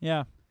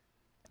 Yeah.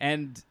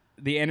 And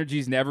the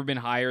energy's never been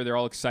higher. They're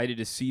all excited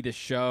to see the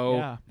show.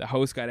 Yeah. The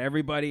host got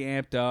everybody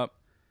amped up.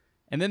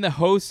 And then the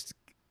host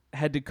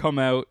had to come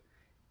out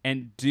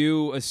and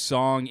do a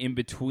song in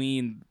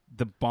between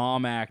the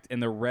bomb act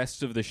and the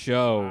rest of the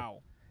show. Wow.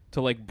 To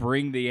like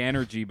bring the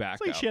energy back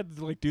It's like up. she had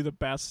to like do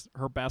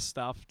her best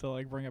stuff to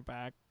like bring it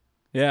back.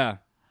 Yeah.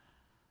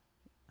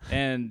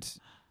 And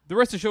the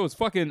rest of the show was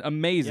fucking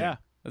amazing. Yeah.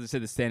 As I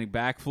said, the standing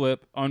backflip,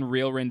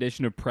 unreal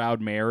rendition of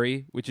Proud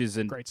Mary, which is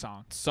a great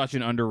song. Such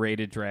an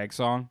underrated drag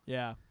song.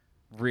 Yeah.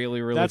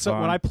 Really, really That's fun.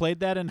 when I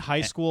played that in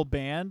high school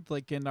band,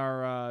 like in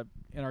our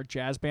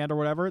jazz band or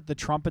whatever. The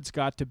trumpets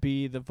got to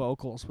be the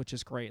vocals, which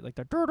is great. Like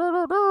the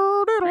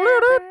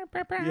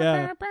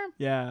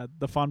yeah,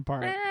 the fun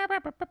part.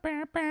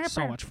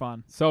 So much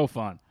fun. So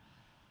fun.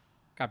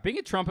 God, being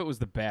a trumpet was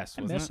the best.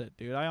 I wasn't miss it,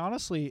 dude.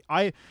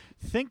 I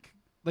think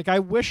like I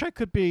wish I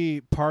could be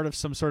part of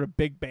some sort of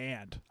big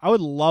band. I would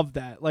love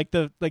that, like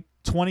the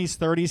 20s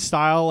 30s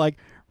style, like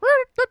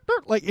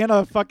in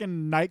a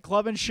fucking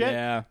nightclub and shit.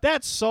 Yeah,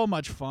 that's so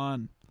much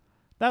fun.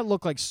 That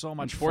looked like so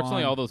much fun.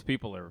 Unfortunately, all those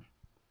people are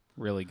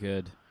really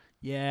good.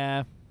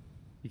 Yeah,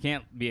 you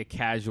can't be a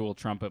casual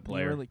trumpet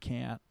player. You really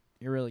can't.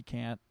 You really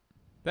can't.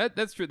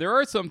 That's true. There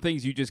are some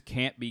things you just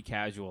can't be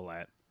casual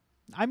at.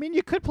 I mean,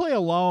 you could play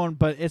alone,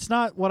 but it's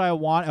not what I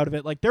want out of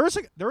it. Like there was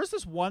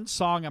this one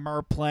song I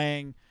remember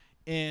playing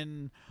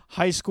in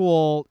high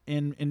school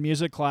in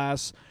music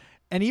class.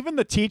 And even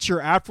the teacher,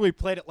 after we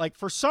played it, like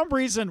for some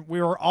reason,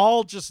 we were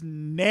all just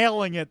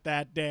nailing it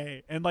that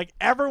day. And like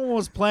everyone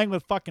was playing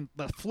with fucking,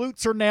 the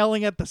flutes are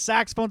nailing it, the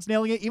saxophone's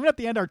nailing it. Even at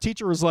the end, our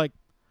teacher was like,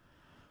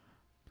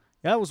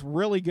 yeah, it was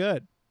really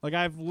good. Like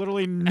I have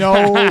literally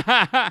no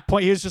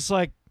point. He was just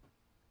like,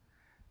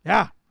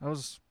 yeah, that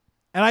was.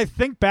 And I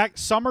think back,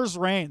 Summer's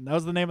Rain, that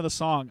was the name of the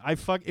song.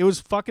 It was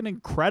fucking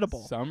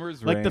incredible.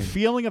 Summer's Rain. Like the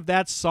feeling of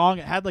that song,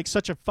 it had like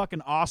such a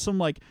fucking awesome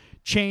like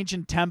change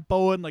in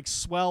tempo and like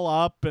swell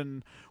up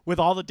and with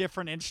all the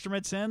different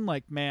instruments in.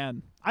 Like,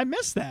 man, I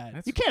miss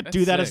that. You can't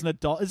do that sick. as an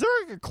adult. Is there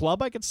like a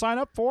club I could sign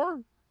up for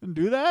and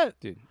do that?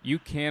 Dude, you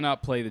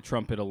cannot play the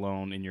trumpet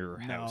alone in your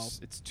house.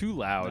 It's too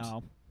loud.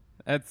 No.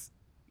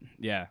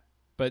 Yeah.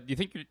 But you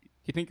think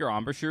your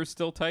embouchure is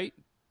still tight?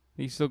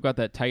 You still got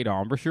that tight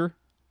embouchure?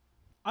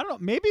 I don't know.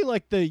 Maybe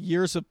like the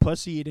years of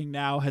pussy eating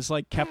now has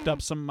like kept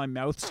up some of my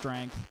mouth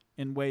strength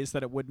in ways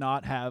that it would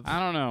not have. I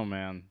don't know,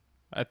 man.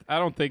 I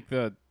don't think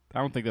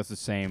that's the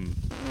same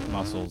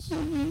muscles.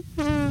 I think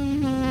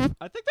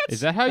that's. Is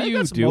that how you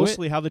that's do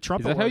mostly it? how the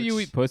trumpet Is that how works. you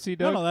eat pussy,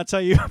 Doug? No, that's how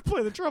you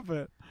play the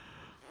trumpet.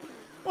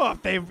 Well,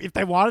 if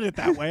they wanted it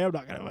that way, I'm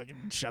not gonna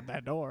fucking shut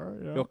that door.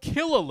 You know? You'll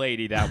kill a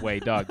lady that way,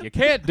 Doug. You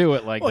can't do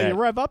it like well, that. you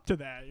rev up to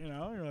that, you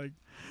know. You're like.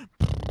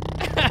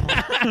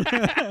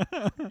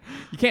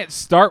 You can't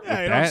start with you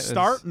that. Don't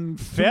start and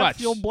fifth,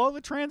 you'll blow the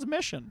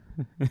transmission.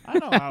 I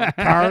know how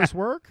cars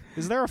work.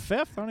 Is there a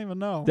fifth? I don't even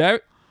know.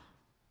 Did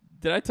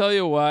I tell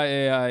you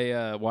why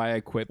I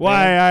quit?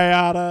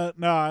 Why?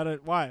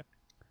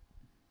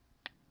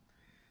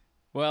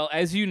 Well,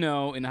 as you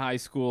know, in high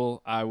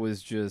school, I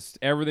was just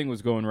everything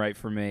was going right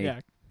for me. Yeah.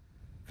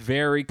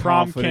 Very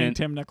Prom confident. King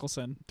Tim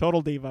Nicholson,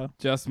 total diva.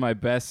 Just my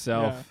best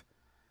self.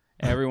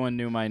 Yeah. Everyone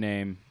knew my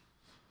name.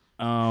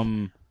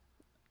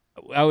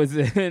 I was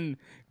in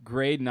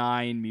grade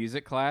 9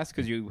 music class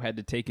because you had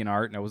to take an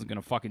art, and I wasn't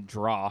gonna fucking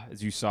draw,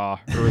 as you saw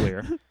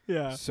earlier.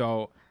 Yeah.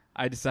 So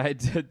I decided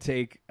to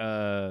take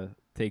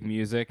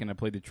music, and I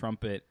played the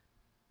trumpet,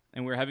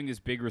 and we were having this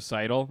big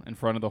recital in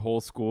front of the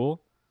whole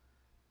school,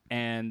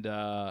 and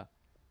it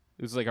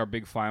was like our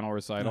big final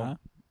recital, Uh-huh.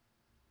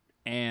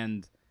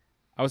 and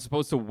I was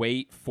supposed to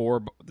wait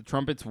the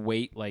trumpets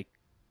wait like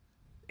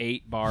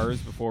 8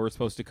 bars before we're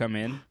supposed to come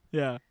in.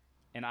 Yeah.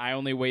 And I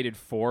only waited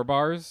 4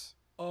 bars.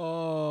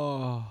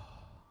 Oh.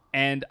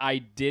 And I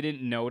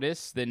didn't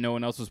notice that no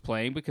one else was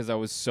playing because I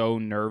was so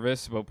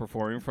nervous about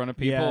performing in front of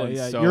people.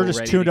 Yeah. So You're just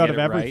ready tuned to out get of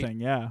it everything.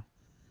 right. Yeah.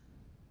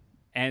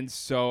 And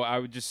so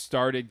I just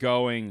started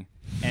going,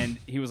 and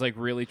he was like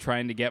really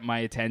trying to get my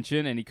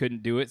attention, and he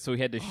couldn't do it, so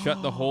he had to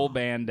shut the whole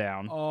band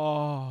down.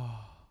 Oh.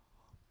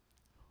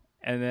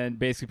 And then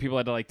basically people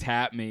had to like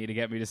tap me to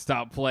get me to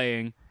stop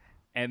playing,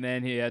 and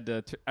then he had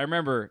to. I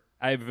remember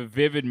I have a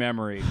vivid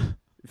memory.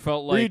 It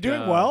felt like were you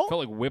doing well?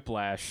 Felt like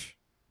whiplash.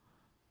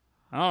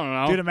 I don't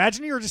know, dude.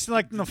 Imagine you were just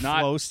like in the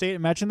flow state.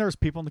 Imagine there was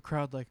people in the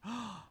crowd like,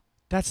 oh,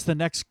 "That's the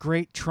next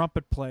great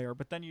trumpet player,"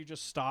 but then you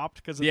just stopped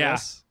because of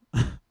this.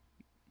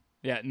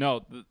 Yeah,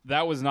 no,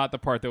 that was not the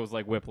part that was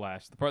like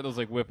whiplash. The part that was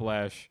like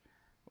whiplash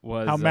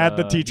was how mad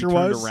the teacher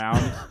was.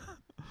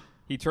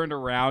 He turned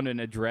around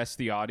and addressed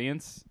the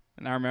audience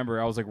And I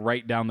remember I was like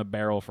right down the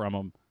barrel from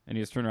him, and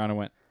he just turned around and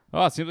went,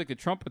 "Oh, it seems like the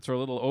trumpets are a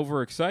little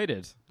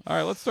overexcited. All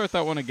right, let's start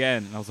that one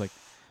again." And I was like,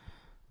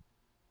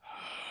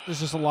 There's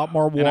just a lot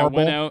more and I warble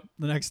went out,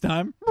 the next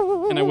time.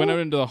 and I went out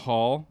into the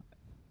hall,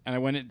 and I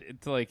went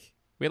into like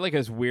we had like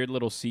this weird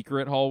little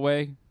secret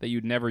hallway that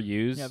you'd never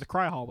use. Yeah, the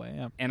cry hallway.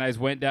 Yeah. And I just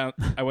went down.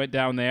 I went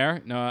down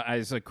there. No, I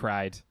just like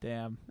cried.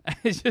 Damn. I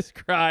just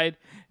cried,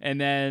 and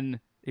then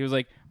he was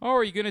like, "Oh,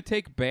 are you gonna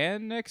take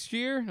band next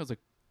year?" And I was like,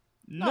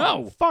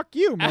 "No, fuck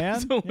you, man.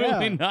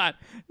 absolutely not.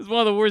 It's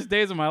one of the worst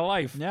days of my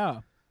life. Yeah.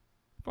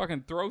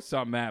 Fucking throw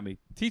something at me.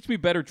 Teach me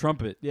better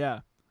trumpet." Yeah.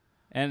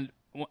 And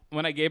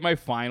when I gave my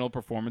final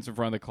performance in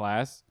front of the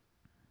class,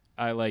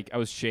 I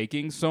was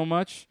shaking so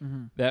much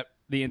that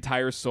the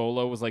entire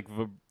solo was like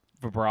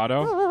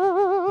vibrato.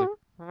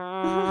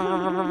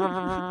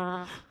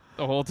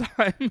 The whole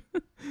time.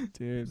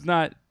 Dude. It's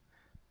not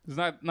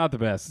the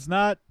best. It's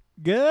not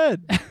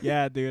good.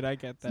 Yeah, dude, I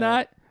get that. It's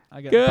not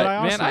I get good. But I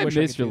also Man, I wish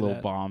miss could your do little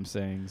that. bomb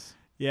sayings.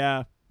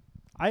 Yeah.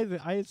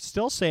 I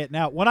still say it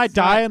now. When I It's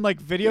die not in like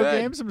video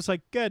good. games, I'm just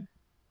like, good.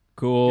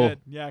 Cool. Good.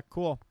 Yeah,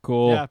 cool.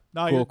 Cool. Yeah.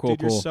 No, Cool, you're, cool,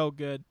 dude, you're cool. so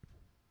good.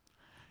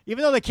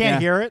 Even though they can't Yeah.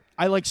 hear it,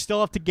 I like still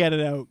have to get it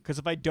out because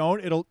if I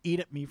don't, it'll eat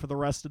at me for the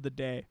rest of the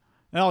day.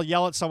 And I'll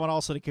yell at someone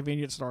else at a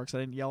convenience store because I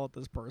didn't yell at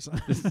this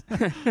person.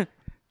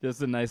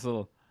 Just a nice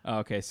little. Oh,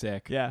 okay,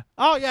 sick. Yeah.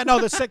 Oh yeah. No,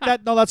 that's sick.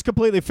 That's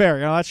completely fair.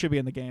 You know, that should be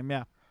in the game.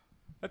 Yeah.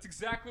 That's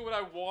exactly what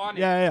I wanted.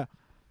 Yeah.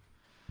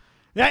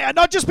 Yeah.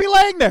 No, just be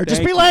laying there. Just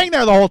Thank be you. laying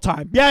there the whole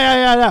time.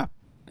 Yeah.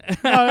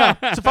 No.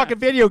 It's a fucking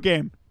video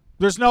game.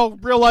 There's no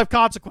real life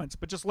consequence,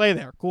 but just lay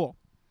there. Cool.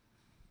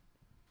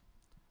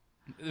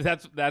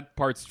 That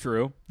part's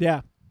true.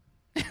 Yeah.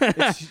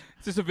 It's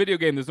just a video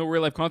game. There's no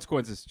real life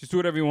consequences. Just do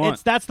whatever you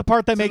want. That's the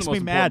part that This is makes the me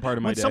most mad. important part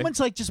of my When day. someone's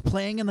like just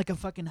playing in like a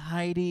fucking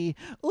hidey,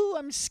 ooh,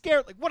 I'm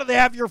scared. Like, what do they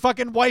have your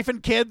fucking wife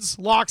and kids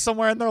locked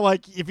somewhere? And they're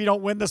like, if you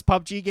don't win this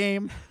PUBG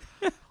game,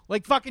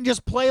 like fucking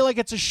just play like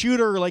it's a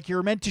shooter, like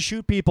you're meant to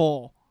shoot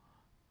people.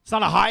 It's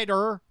not a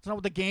hider. It's not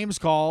what the game's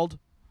called.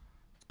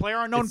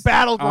 PlayerUnknown It's-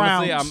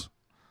 Battlegrounds. honestly,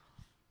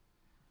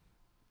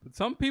 But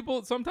some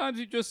people, sometimes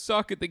you just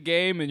suck at the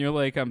game, and you're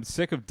like, I'm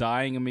sick of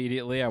dying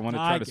immediately. I want to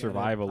try to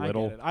survive a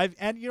little.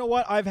 And you know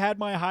what? I've had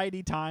my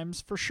hidey times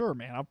for sure,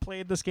 man. I've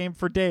played this game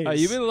for days.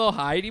 You've been a little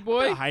hidey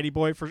boy? A hidey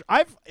boy for.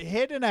 I've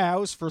hid in a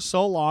house for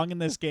so long in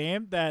this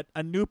game that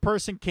a new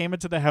person came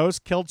into the house,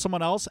 killed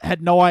someone else,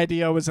 had no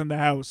idea I was in the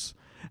house,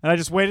 and I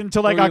just waited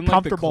until I Were you got in, like,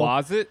 comfortable. the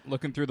closet,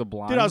 looking through the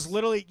blinds. Dude, I was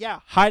literally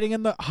hiding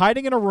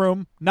in a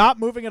room, not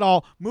moving at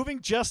all,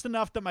 moving just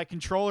enough that my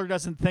controller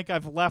doesn't think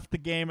I've left the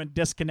game and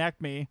disconnect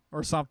me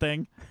or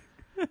something.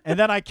 And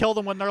then I kill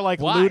them when they're like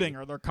Why? looting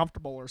or they're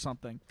comfortable or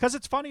something. Because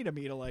it's funny to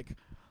me to like.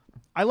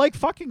 I like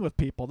fucking with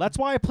people. That's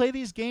why I play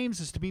these games,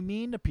 is to be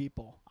mean to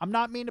people. I'm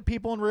not mean to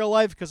people in real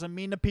life because I'm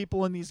mean to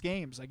people in these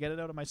games. I get it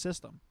out of my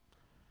system.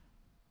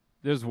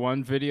 There's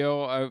one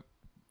video,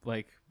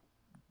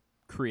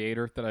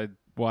 creator that I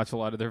watch a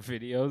lot of their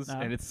videos,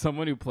 and it's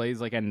someone who plays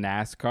like a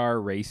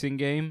NASCAR racing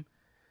game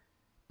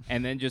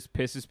and then just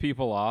pisses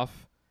people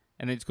off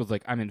and then just goes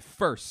like, I'm in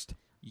first.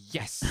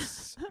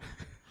 Yes.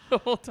 The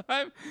whole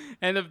time.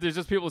 And if there's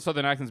just people with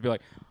southern accents be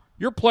like,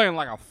 you're playing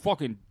like a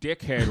fucking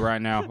dickhead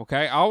right now,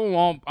 okay? I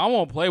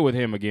won't play with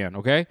him again,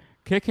 okay?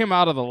 Kick him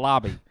out of the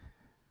lobby.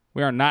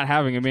 We are not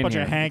having him in Bunch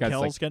here. of Hank The guy's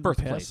Hills like, getting first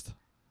pissed. place.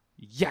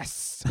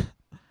 Yes.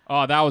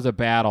 Oh, that was a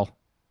battle.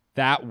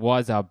 That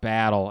was a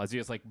battle. As he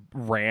just like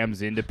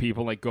rams into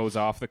people, like goes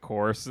off the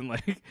course and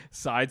like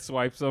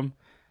sideswipes them,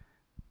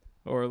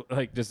 or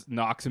like just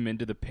knocks him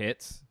into the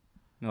pits.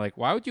 And they're like,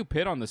 "Why would you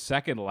pit on the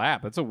second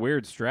lap? That's a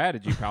weird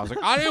strategy, pal." I was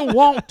like, "I didn't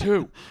want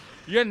to.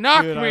 You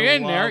knocked Dude, me I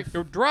in there. love-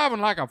 You're driving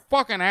like a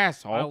fucking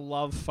asshole." I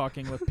love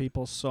fucking with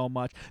people so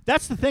much.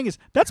 That's the thing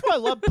that's why I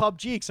love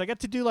PUBG, because I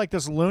get to do like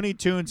this Looney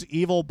Tunes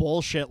evil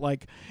bullshit.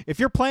 Like if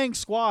you're playing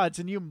squads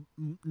and you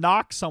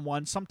knock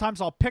someone,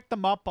 sometimes I'll pick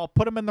them up, I'll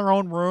put them in their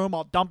own room,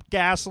 I'll dump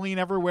gasoline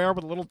everywhere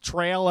with a little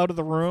trail out of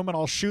the room, and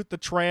I'll shoot the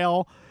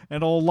trail, and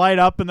it'll light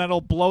up, and then it'll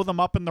blow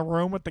them up in the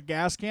room with the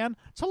gas can.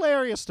 It's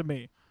hilarious to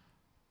me.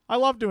 I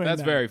love doing that.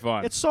 That's very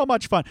fun. It's so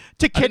much fun.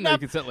 To I didn't know you kidnap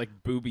could set like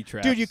booby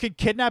traps. Dude, you can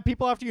kidnap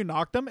people after you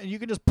knock them, and you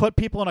can just put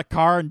people in a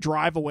car and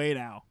drive away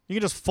now. You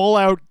can just full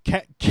out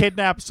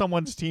kidnap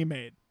someone's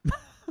teammate.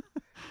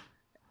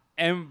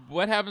 And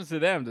what happens to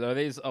them? Are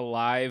they just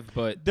alive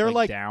but They're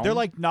like down? they're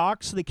like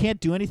knocked, so they can't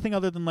do anything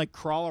other than like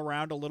crawl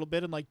around a little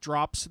bit and like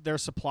drop their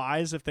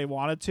supplies if they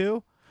wanted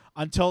to,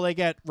 until they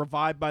get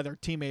revived by their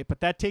teammate.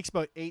 But that takes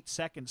about 8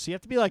 seconds, so you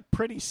have to be like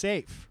pretty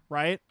safe,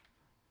 right?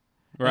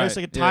 And right. there's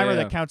like a timer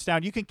that counts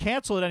down. You can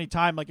cancel at any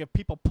time, like if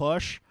people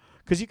push,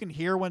 because you can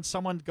hear when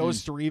someone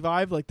goes to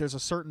revive. Like there's a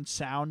certain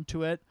sound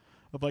to it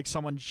of like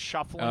someone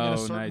shuffling in a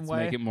certain nice. way.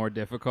 Make it more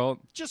difficult.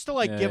 Just to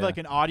like Yeah, give yeah. like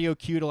an audio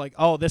cue to like,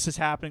 oh, this is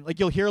happening.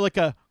 Like you'll hear like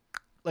a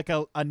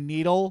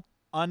needle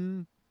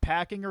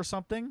unpacking or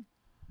something,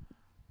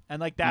 and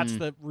like that's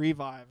the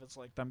revive. It's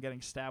like I'm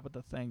getting stabbed with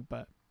the thing,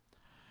 but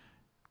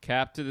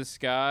Cap to the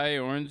sky,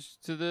 orange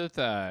to the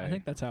thigh. I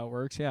think that's how it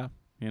works. Yeah.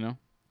 You know.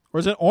 Or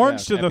is it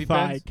orange Yeah, to the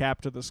thigh, EpiPens?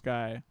 cap to the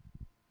sky?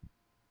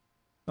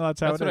 Well,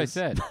 that's how That's it what is.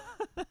 I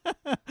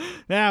said.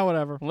 Yeah,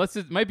 whatever. Unless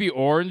it might be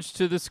orange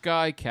to the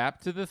sky,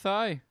 cap to the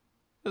thigh.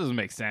 That doesn't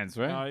make sense,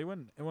 right? No, it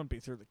wouldn't be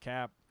through the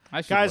cap.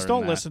 I should Guys, learn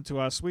don't that. listen to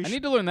us. I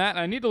need to learn that. And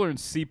I need to learn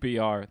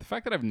CPR. The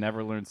fact that I've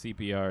never learned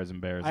CPR is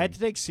embarrassing. I had to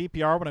take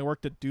CPR when I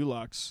worked at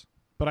Dulux,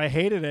 but I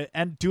hated it.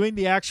 And doing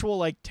the actual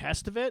like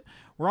test of it,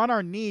 we're on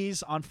our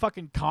knees on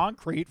fucking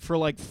concrete for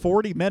like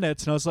 40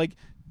 minutes, and I was like,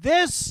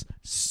 "This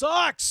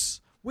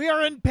sucks. We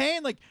are in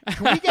pain. Like,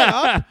 can we get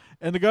up?"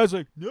 And the guy's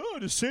like, "No,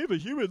 to save a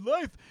human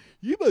life,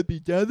 you might be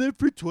down there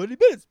for 20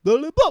 minutes. Blah,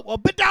 blah, blah. Well,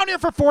 I've been down here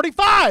for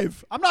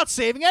 45. I'm not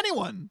saving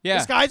anyone. Yeah.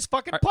 This guy's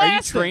fucking Are you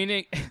plastic."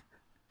 training?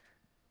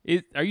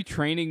 Are you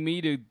training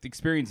me to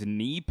experience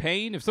knee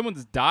pain? If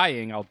someone's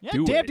dying, I'll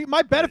do damn, it. dude,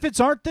 my benefits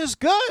aren't this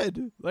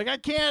good. Like, I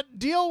can't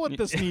deal with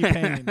this knee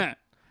pain.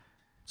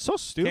 So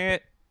stupid.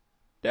 Can't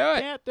do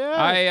it. Can't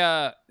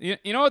do it.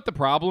 You know what the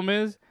problem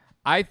is?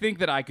 I think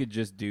that I could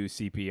just do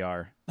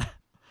CPR.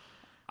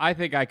 I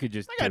think I could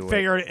just I do I'd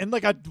figure it in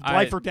like a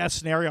life I- or death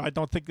scenario. I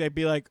don't think they'd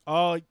be like,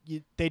 "Oh,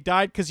 they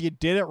died because you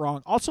did it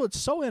wrong." Also, it's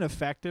so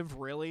ineffective,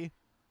 really,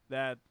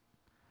 that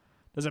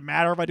does it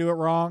matter if I do it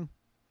wrong?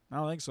 I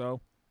don't think so.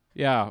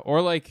 Yeah,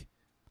 or like,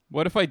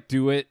 what if I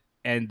do it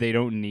and they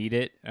don't need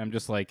it? I'm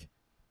just like,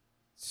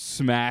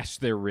 smash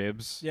their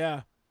ribs.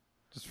 Yeah.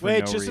 Just for Wait,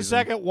 no just reason. a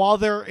second. While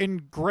they're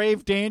in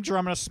grave danger,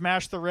 I'm gonna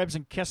smash the ribs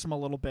and kiss them a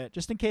little bit,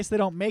 just in case they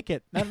don't make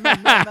it. Nom,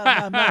 nom, nom, nom,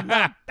 nom, nom,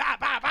 nom. Bah,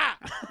 bah, bah.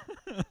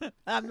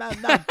 Nom,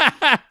 nom, nom.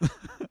 I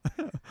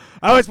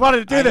always wanted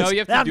to do I this. know you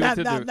have to Nom, do it nom,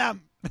 to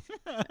nom,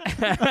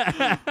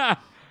 the- nom.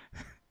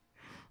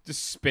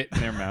 Just spit in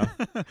their mouth.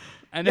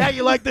 And Yeah,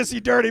 you like this,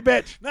 you dirty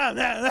bitch. Nom,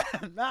 nom,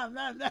 nom,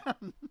 nom,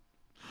 nom.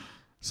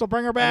 So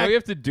bring her I know back. you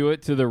have to do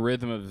it to the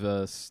rhythm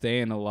of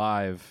 "Staying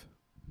Alive"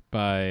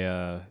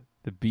 by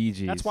the Bee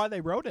Gees. That's why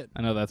they wrote it.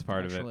 I know that's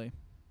part Actually,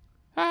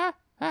 of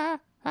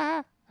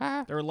it.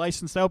 they were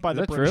licensed out by Is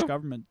the that British true?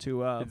 government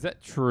to. Is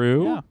that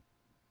true? Yeah.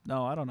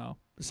 No, I don't know.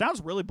 It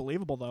sounds really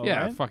believable, though.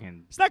 Yeah, right?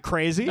 fucking. Isn't that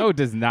crazy? No, it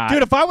does not.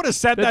 Dude, if I would have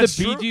said that that's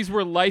the Bee true, Gees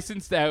were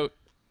licensed out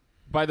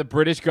by the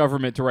British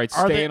government to write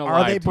Are they- "Staying are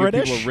Alive" they to give people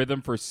British? a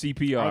rhythm for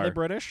CPR. are they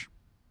British?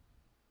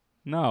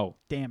 No,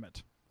 Damn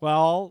it.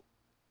 Well,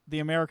 the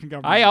American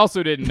government. I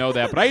also didn't know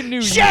that, but I knew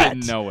you Shit!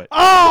 didn't know it.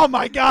 Oh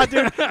my god,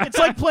 dude! It's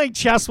like playing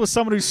chess with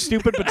someone who's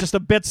stupid but just a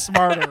bit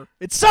smarter.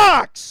 It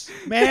sucks,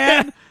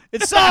 man.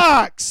 It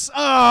sucks.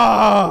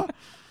 Oh.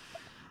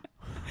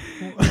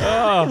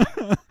 Oh,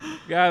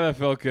 God, that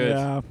felt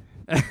good.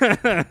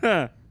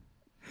 Yeah.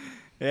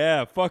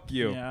 Yeah, fuck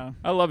you. Yeah.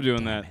 I love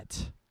doing Damn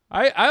that.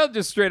 it. I'll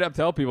just straight up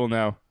tell people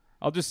now.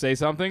 I'll just say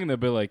something and they'll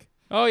be like,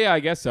 "Oh yeah, I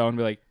guess so," and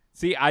be like,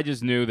 "See, I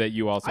just knew that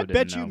you also I didn't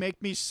bet know." you make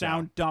me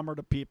sound dumber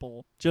to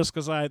people just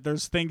because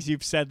there's things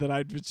you've said that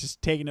I was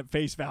just taking at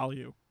face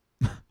value.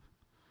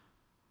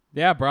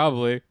 Yeah,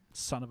 probably.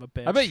 Son of a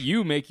bitch. I bet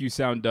you make you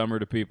sound dumber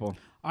to people.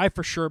 I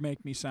for sure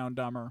make me sound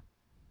dumber.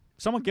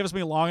 If someone gives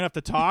me long enough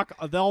to talk,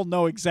 they'll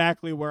know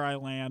exactly where I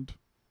land.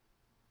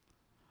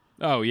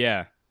 Oh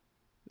yeah,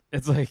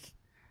 it's like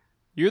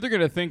you're either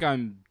gonna think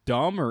I'm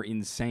dumb or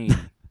insane.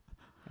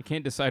 I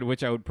can't decide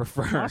which I would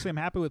prefer. Honestly, I'm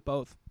happy with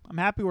both. I'm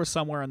happy we're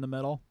somewhere in the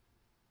middle.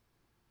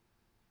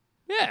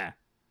 Yeah,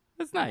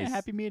 that's nice. Yeah,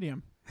 happy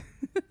medium.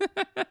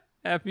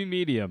 Happy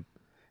medium.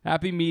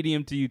 Happy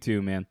medium to you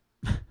too, man.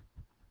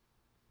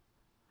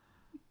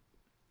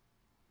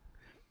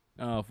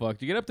 Oh fuck!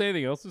 Did you get up to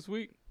anything else this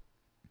week?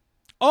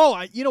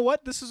 Oh, you know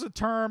what? This is a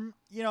term,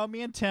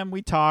 me and Tim,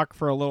 we talk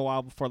for a little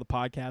while before the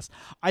podcast.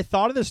 I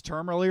thought of this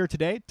term earlier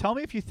today. Tell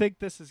me if you think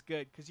this is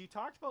good. Because you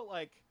talked about,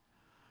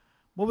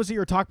 what was it? You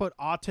were talking about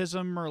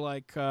autism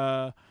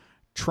or,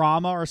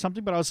 trauma or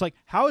something. But I was like,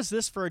 how is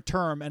this for a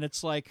term? And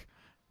it's like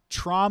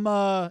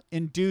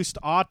trauma-induced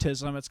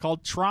autism. It's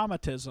called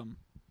traumatism.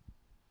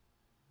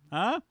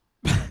 Huh?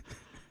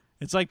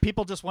 It's like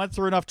people just went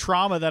through enough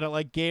trauma that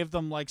it, gave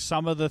them,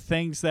 some of the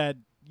things that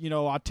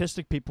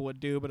autistic people would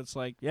do, but it's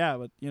like, yeah,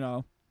 but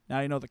now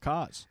you know the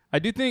cause. I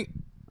do think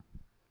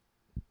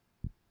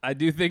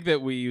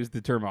that we use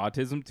the term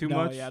autism too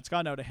much. Yeah, it's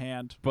gotten out of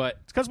hand. But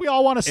It's because we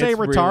all want to say It's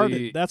retarded.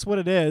 really- That's what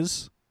it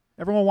is.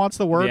 Everyone wants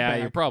the word yeah, back.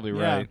 you're probably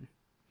Yeah. right.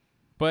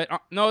 But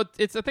no,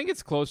 I think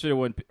it's closer to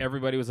when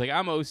everybody was like,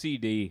 "I'm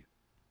OCD,"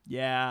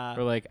 Yeah.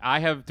 or like, "I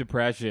have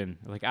depression,"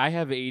 or like, "I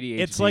have ADHD."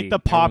 It's like the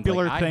Everyone's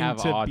popular like, "I thing have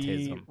to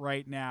autism." be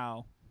right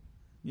now.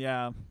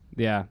 Yeah.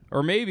 Yeah,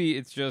 or maybe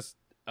it's just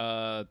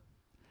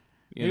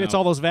Maybe it's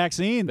all those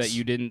vaccines. that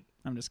you didn't.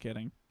 I'm just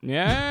kidding.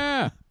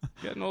 Yeah,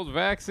 getting those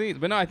vaccines.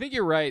 But no, I think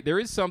you're right. There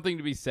is something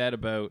to be said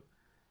about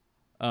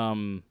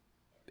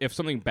if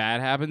something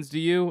bad happens to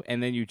you,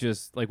 and then you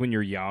just when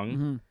you're young.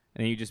 Mm-hmm.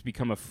 And you just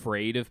become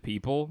afraid of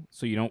people,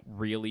 so you don't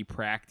really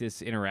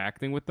practice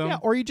interacting with them. Yeah,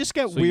 or you just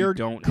get So you weird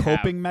don't have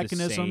coping the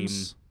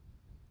mechanisms. same-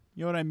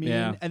 You know what I mean?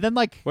 Yeah. And then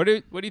What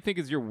do you think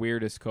is your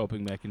weirdest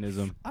coping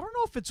mechanism? I don't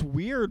know if it's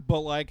weird,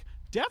 but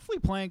definitely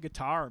playing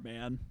guitar,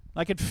 man.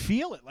 I could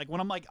feel it. When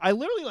I'm I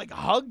literally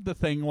hug the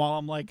thing while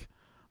I'm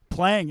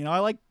playing.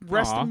 I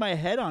resting Aw. my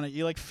head on it.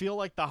 You feel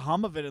the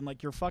hum of it in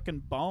your fucking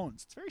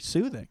bones. It's very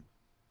soothing.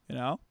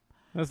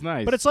 That's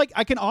nice. But it's like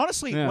I can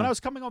honestly, Yeah. when I was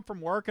coming home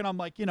from work and I'm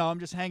like, I'm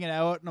just hanging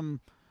out and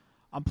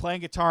I'm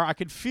playing guitar, I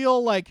could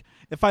feel like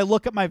if I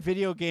look at my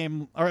video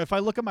game or if I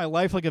look at my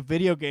life like a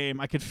video game,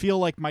 I could feel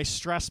like my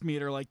stress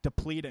meter like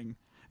depleting.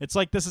 It's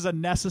like this is a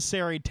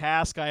necessary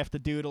task I have to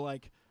do to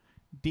like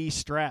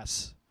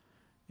de-stress,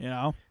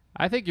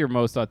 I think your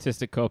most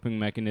autistic coping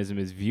mechanism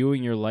is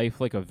viewing your life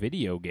like a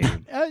video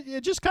game.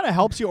 It just kind of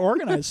helps you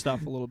organize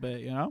stuff a little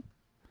bit, Yeah,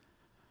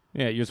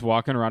 you're just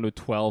walking around with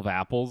 12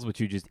 apples, which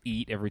you just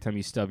eat every time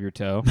you stub your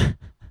toe.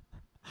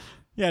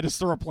 Yeah, just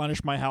to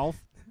replenish my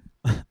health.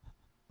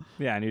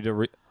 Yeah, I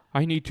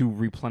need to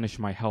replenish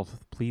my health.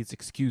 Please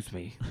excuse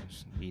me.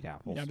 Just eat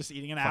apples. Yeah, I'm just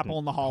eating an Fucking apple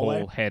in the hallway.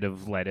 Whole head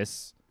of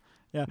lettuce.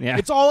 Yeah. Yeah.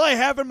 It's all I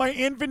have in my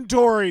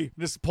inventory.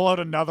 Just pull out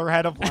another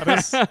head of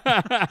lettuce.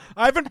 I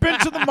haven't been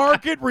to the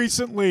market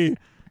recently.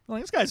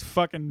 Like, this guy's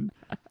fucking...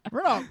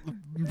 We're not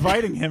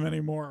inviting him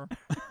anymore.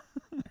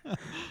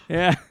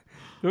 Yeah.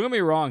 Don't get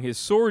me wrong. His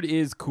sword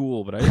is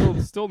cool, but I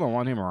still don't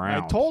want him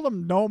around. I told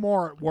him no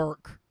more at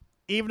work,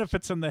 even if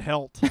it's in the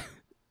hilt.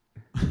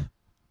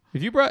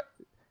 If you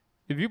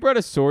brought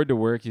a sword to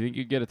work, you think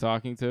you'd get a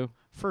talking to?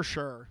 For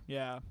sure,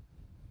 yeah.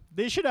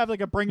 They should have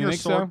like a bring You your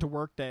think sword so? to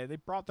work day. They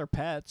brought their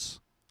pets.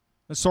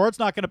 The sword's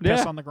not going to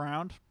piss Yeah. on the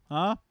ground,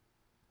 huh?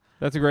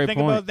 That's a great Think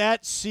point. about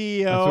that,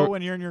 CEO,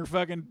 when you're in your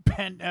fucking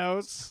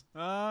penthouse.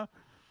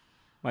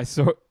 My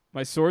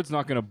sword's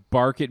not going to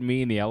bark at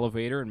me in the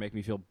elevator and make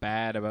me feel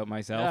bad about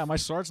myself. Yeah, my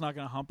sword's not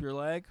going to hump your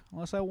leg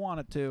unless I want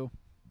it to.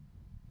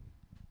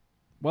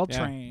 Well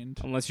Yeah.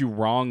 trained. Unless you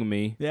wrong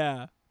me.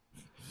 Yeah.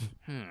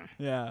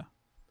 Yeah.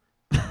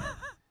 Do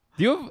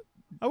you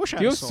I wish I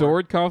have had a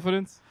sword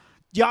confidence?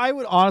 Yeah, I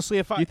would honestly,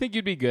 if Do I... you think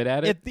you'd be good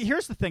at it?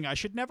 Here's the thing. I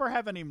should never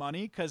have any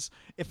money because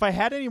if I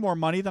had any more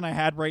money than I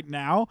had right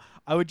now,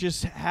 I would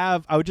just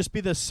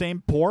be the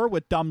same poor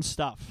with dumb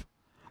stuff.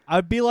 I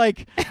would be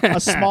like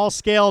a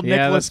small-scale Yeah,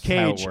 Nicolas that's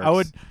how it Cage. works. I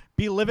would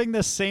be living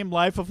this same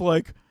life of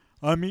like,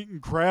 I'm eating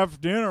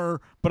craft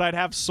dinner, but I'd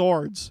have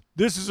swords.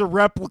 This is a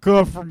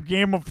replica from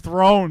Game of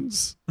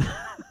Thrones.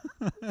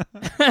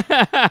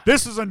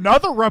 This is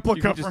another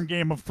replica from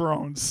Game of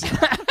Thrones.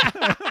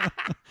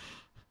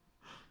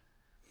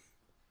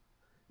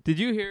 Did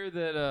you hear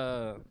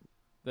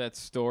that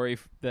story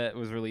that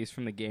was released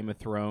from the Game of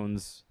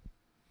Thrones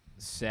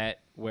set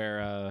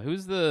where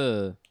who's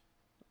the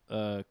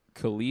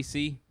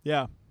Khaleesi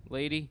Yeah,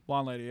 lady?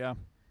 blonde lady, yeah.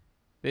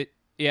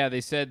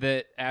 They said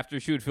that after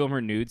she would film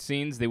her nude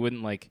scenes, they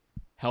wouldn't like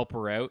help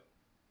her out.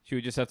 She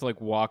would just have to like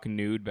walk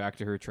nude back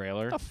to her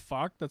trailer What the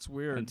fuck? That's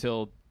weird.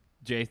 until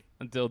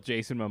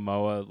Jason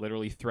Momoa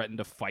literally threatened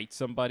to fight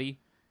somebody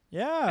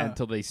Yeah.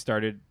 until they'd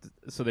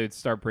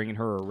start bringing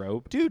her a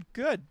rope. Dude,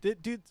 good.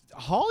 Dude,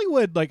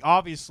 Hollywood, like,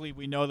 obviously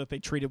we know that they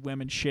treated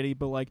women shitty,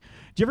 but, like,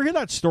 do you ever hear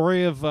that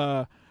story of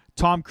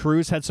Tom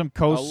Cruise had some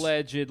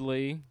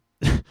Allegedly.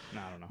 No,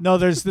 I don't know. No,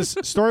 there's this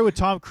story with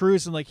Tom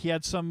Cruise, and, like, he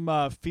had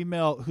some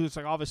female who's,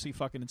 like, obviously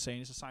fucking insane.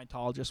 He's a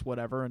Scientologist,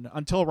 whatever, and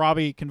until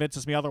Robbie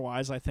convinces me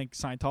otherwise, I think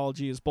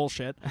Scientology is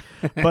bullshit.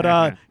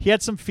 But he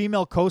had some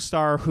female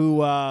co-star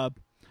who...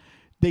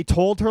 they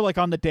told her, like,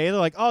 on the day, they're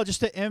like, oh,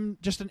 just an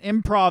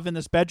improv in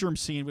this bedroom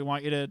scene. We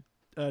want you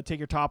to take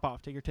your top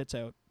off, take your tits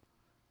out.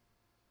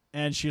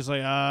 And she's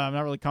like, I'm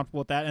not really comfortable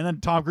with that. And then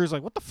Tom Cruise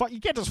like, what the fuck? You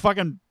can't just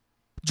fucking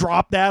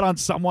drop that on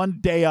someone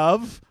day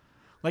of.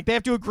 Like, they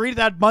have to agree to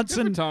that months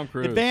Good for in Tom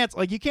Cruise. advance.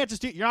 Like, you can't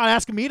just you're not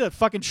asking me to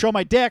fucking show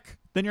my dick.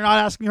 Then you're not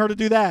asking her to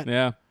do that.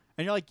 Yeah.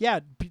 And you're like, yeah,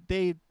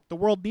 the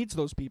world needs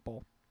those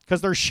people.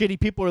 Because they're shitty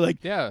people who are like,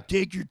 Yeah.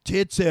 take your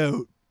tits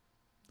out.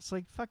 It's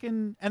like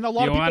fucking, and a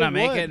lot You of people want to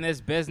make would. it in this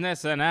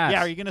business or not? Yeah,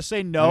 are you gonna say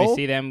Let no? me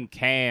see them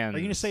cans. Are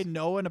you gonna say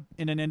no in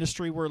an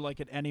industry where,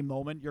 like, at any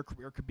moment your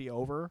career could be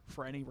over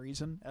for any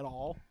reason at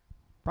all?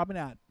 Probably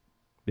not.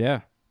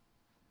 Yeah.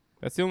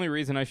 That's the only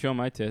reason I show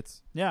my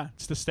tits. Yeah,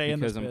 it's to stay in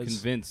this Because I'm biz.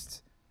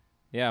 convinced.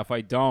 Yeah, if I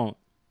don't,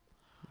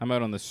 I'm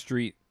out on the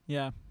street.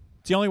 Yeah,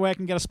 it's the only way I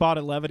can get a spot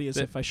at Levity is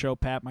That- if I show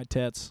Pat my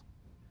tits.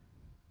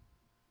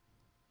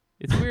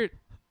 It's weird.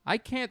 I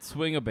can't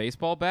swing a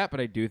baseball bat, but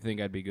I do think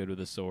I'd be good with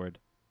a sword.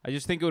 I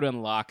just think it would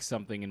unlock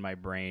something in my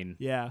brain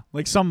Yeah,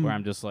 like some where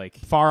I'm just like,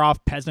 far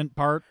off peasant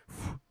part.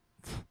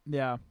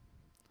 Yeah,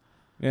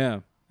 yeah.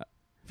 I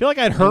feel like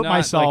I'd hurt Not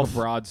myself. like a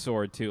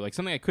broadsword too, like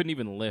something I couldn't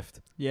even lift.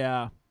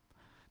 Yeah.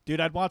 Dude,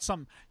 I'd want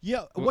some.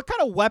 Yeah, what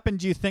kind of weapon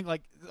do you think,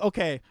 like,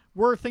 okay,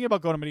 we're thinking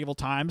about going to medieval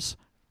times.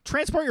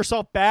 Transport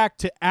yourself back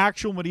to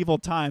actual medieval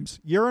times.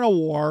 You're in a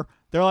war.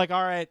 They're like,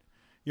 all right,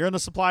 you're in the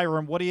supply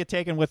room. What are you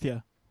taking with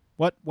you?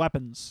 What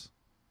weapons?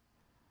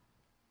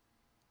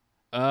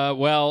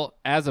 Well,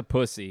 as a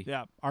pussy,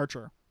 Yeah,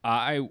 archer.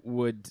 I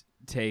would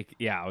take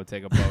a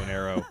bow and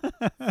arrow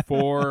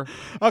for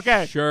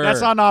Okay, sure.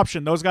 that's not an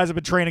option. Those guys have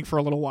been training for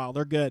a little while.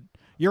 They're good.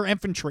 You're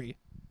infantry.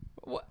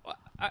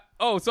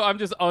 So I'm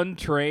just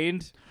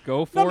untrained.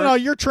 Go for No,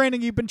 it. you're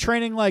training. You've been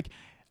training like,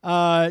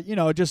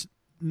 just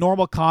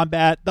normal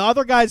combat. The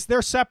other guys,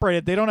 they're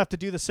separated. They don't have to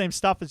do the same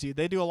stuff as you.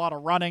 They do a lot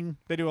of running.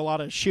 They do a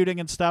lot of shooting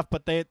and stuff.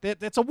 But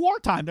it's a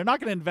wartime. They're not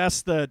going to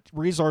invest the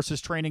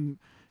resources training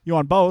you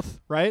on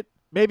both, right?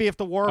 Maybe if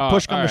the war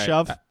push come to right.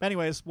 shove.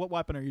 Anyways, what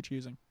weapon are you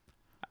choosing?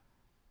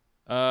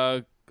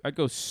 I'd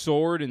go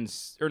sword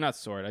or not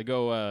sword. I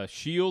go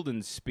shield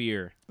and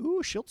spear.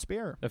 Ooh, shield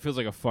spear. That feels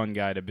like a fun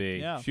guy to be.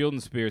 Yeah. Shield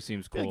and spear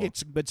seems cool. Get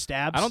some good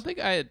stabs. I don't think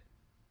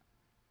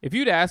if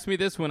you'd asked me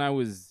this when I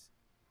was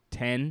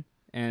 10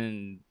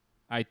 and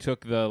I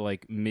took the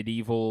like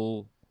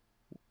medieval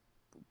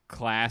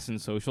class in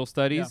social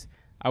studies,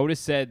 I would have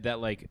said that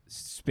like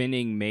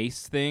spinning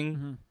mace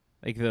thing,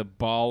 like the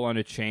ball on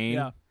a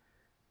chain,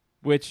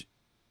 which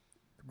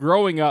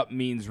growing up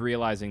means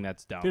realizing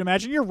that's dumb. Dude,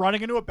 imagine you're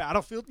running into a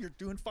battlefield, you're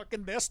doing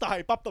fucking this to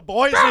hype up the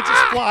boys, and it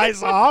just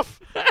flies off.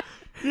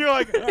 You're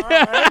like, all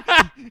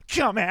right,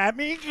 come at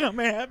me.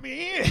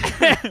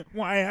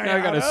 Why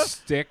I got a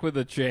stick with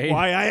a chain.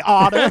 Why I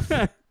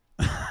Oughteth.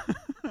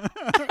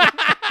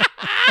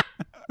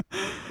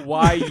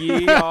 Why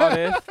Yee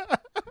Oughteth.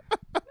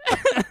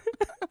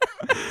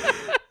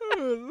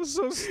 This is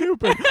so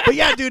stupid. But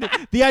yeah, dude,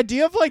 the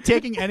idea of like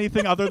taking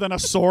anything other than a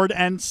sword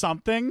and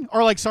something,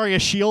 or like, sorry, a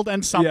shield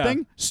and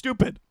something,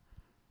 stupid.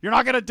 You're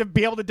not going to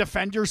be able to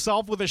defend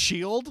yourself with a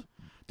shield.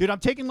 Dude, I'm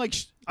taking like,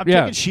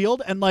 taking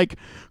shield and like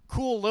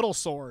cool little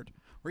sword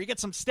where you get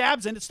some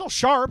stabs in. It's still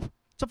sharp.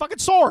 It's a fucking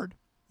sword,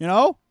 you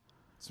know?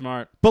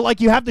 Smart. But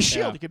like you have the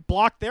shield. You can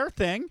block their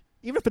thing,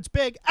 even if it's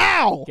big.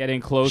 Ow!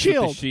 Getting close with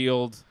the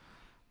shield.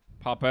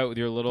 Pop out with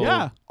your little...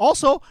 Yeah.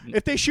 Also,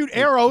 if they shoot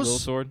arrows little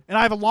sword. and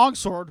I have a long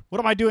sword, what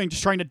am I doing?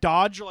 Just trying to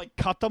dodge or like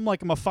cut them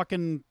like I'm a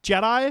fucking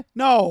Jedi?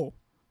 No.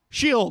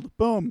 Shield.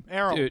 Boom.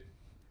 Arrow. Dude,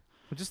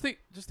 just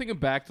thinking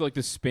back to like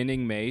the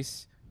spinning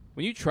mace.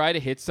 When you try to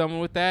hit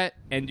someone with that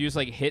and you just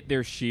like hit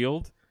their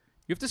shield,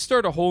 you have to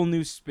start a whole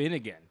new spin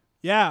again.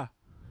 Yeah.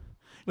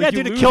 Like,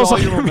 yeah, dude, it kills all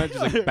your momentum.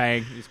 Just like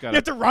bang. You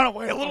have to run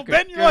away a little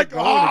bit and you're like,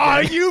 oh,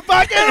 you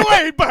fucking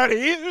wait,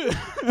 buddy.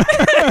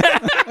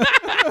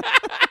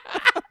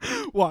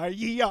 Why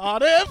Yee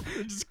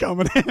Oughteth? Just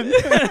coming in.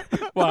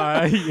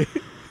 Why?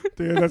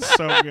 Dude, that's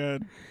so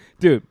good.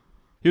 Dude,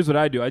 here's what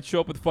I do. I'd show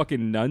up with fucking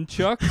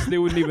nunchucks. They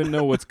wouldn't even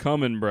know what's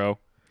coming, bro.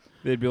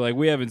 They'd be like,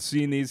 we haven't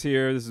seen these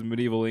here. This is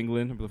medieval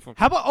England.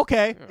 How about,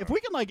 okay, if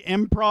we can like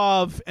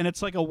improv and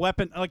it's like a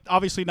weapon, like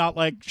obviously not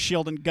like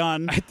shield and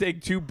gun. I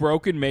take two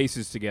broken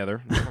maces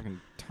together and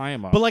fucking tie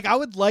them up. But like I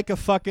would like a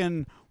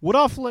fucking, what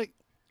off like,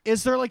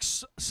 is there like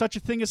such a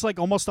thing as like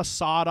almost a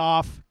sawed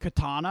off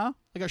katana?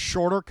 Like a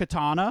shorter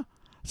katana?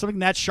 Something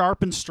that's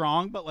sharp and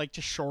strong, but like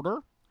just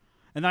shorter?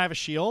 And then I have a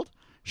shield?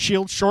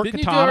 Shield, short Didn't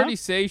katana? Didn't you already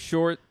say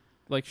short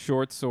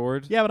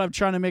sword? Yeah, but I'm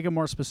trying to make it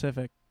more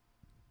specific.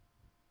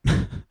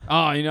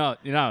 Oh, you know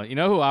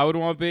who I would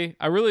want to be?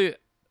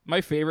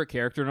 My favorite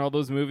character in all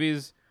those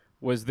movies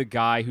was the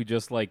guy who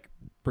just like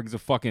brings a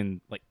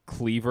fucking like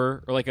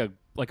cleaver or like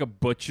a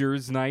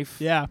butcher's knife.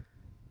 Yeah.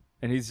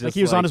 And he's just like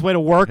he was on his way to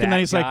work and then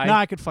he's guy. like, nah,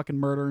 I could fucking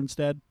murder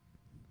instead.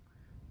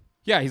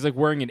 Yeah, he's like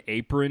wearing an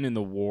apron in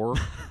the war.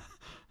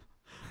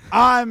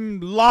 I'm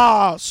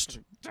lost.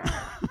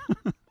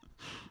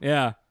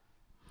 Yeah.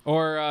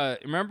 Or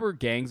remember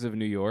Gangs of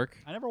New York?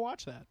 I never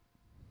watched that.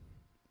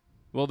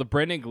 Well, the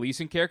Brendan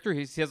Gleeson character,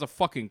 he has a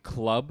fucking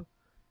club,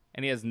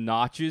 and he has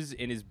notches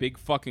in his big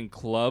fucking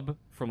club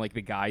from like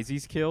the guys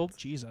he's killed.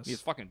 Jesus.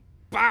 He's fucking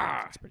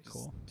bah! That's pretty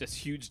cool. Just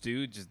huge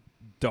dude, just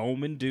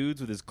doming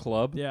dudes with his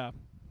club. Yeah.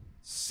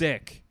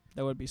 Sick.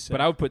 That would be sick. But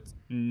I would put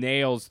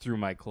nails through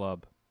my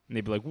club. And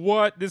they'd be like,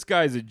 what? This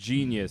guy's a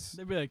genius.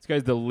 They'd be like, this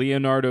guy's the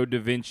Leonardo da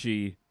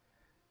Vinci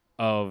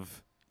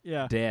of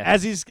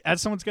death.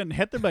 As someone's getting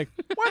hit, they're like,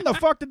 when the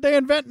fuck did they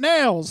invent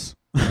nails?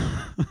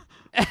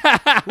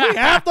 We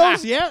have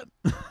those yet?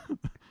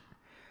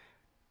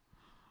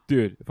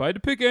 Dude, if I had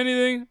to pick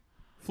anything,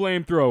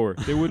 flamethrower.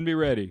 They wouldn't be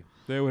ready.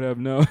 They would have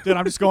no... Dude,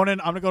 I'm just going in.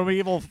 I'm going to go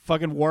medieval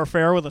fucking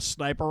warfare with a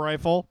sniper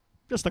rifle.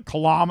 Just a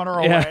kilometer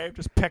away.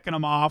 Just picking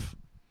them off.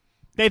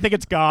 They think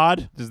it's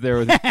God. Just there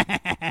with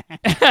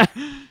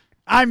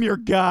I'm your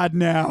God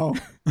now.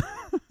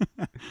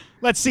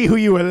 Let's see who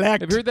you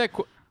elect. Have you heard that?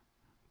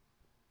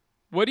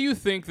 What do you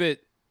think that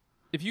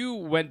if you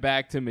went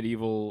back to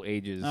medieval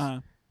ages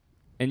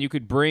and you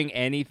could bring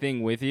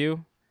anything with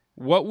you,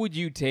 what would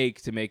you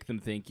take to make them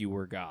think you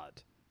were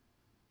God?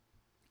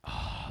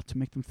 Oh, to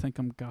make them think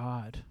I'm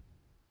God.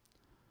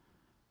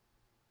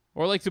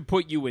 Or like to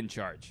put you in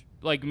charge.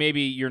 Like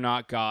maybe you're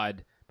not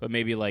God, but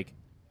maybe like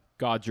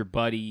God's your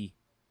buddy.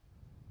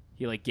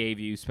 He like gave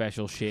you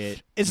special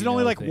shit. Is it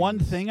only like one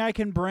thing I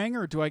can bring,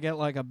 or do I get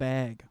like a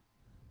bag?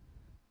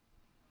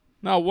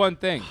 No, one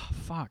thing.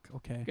 Fuck.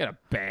 Okay. Get a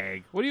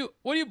bag. What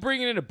are you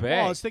bringing in a bag?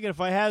 Well, I was thinking if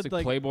I had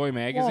like Playboy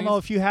magazine. Well, no,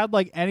 if you had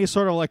like any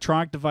sort of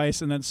electronic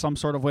device and then some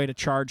sort of way to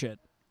charge it,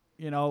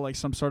 like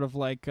some sort of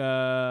like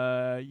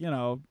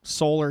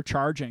solar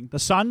charging. The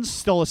sun's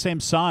still the same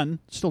sun.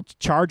 Still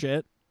charge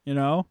it.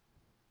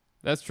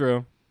 That's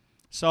true.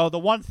 So the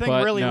one thing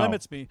really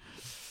limits me.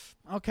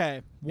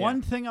 Okay, one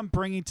Yeah. thing I'm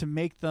bringing to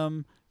make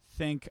them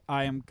think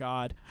I am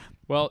God.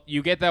 Well,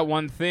 you get that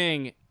one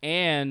thing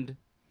and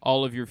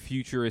all of your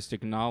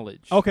futuristic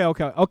knowledge.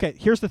 Okay.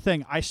 Here's the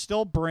thing. I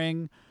still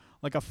bring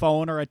like a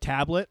phone or a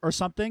tablet or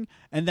something,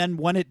 and then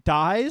when it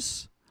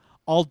dies,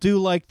 I'll do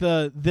like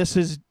this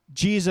is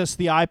Jesus,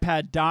 the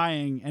iPad,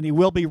 dying, and he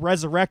will be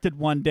resurrected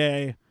one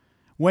day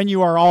when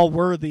you are all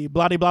worthy,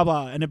 blah, blah, blah,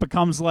 blah. And it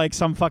becomes like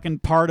some fucking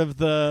part of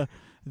the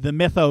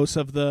mythos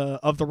of the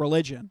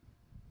religion.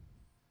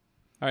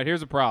 All right,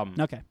 here's a problem.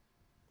 Okay.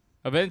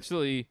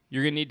 Eventually,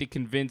 you're going to need to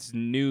convince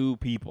new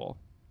people.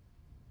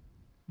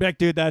 Beck,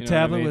 dude, that You know what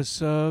I tablet mean? was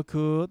so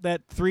cool.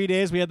 That 3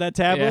 days we had that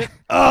tablet. Yeah.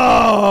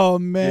 Oh,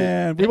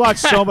 man. We watched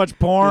so much This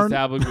porn.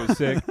 tablet was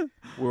sick.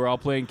 We were all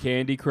playing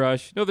Candy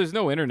Crush. No, there's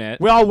no internet.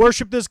 We all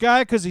worship this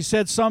guy because he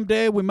said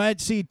someday we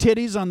might see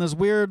titties on this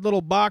weird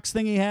little box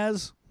thing he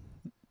has.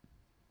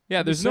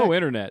 Yeah, there's sick. no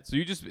internet. So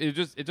it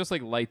just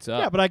like lights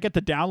up. Yeah, but I get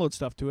to download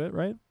stuff to it,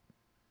 right?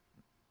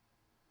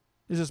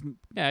 Is this?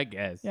 Yeah, I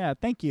guess. Yeah,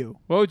 thank you.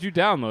 What would you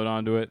download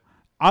onto it?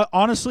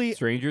 Honestly,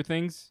 Stranger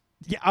Things?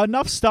 yeah,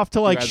 enough stuff to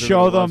You like guys are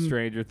show gonna love them,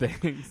 Stranger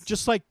Things.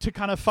 just like to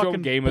kind of Show 'em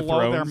fucking Game of blow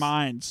their Thrones.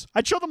 minds.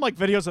 I'd show them like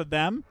videos of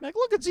them, like,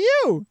 look, it's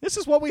you. This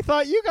is what we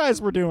thought you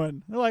guys were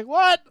doing. They're like,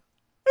 what?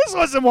 This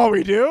wasn't what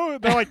we do.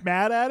 They're like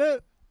mad at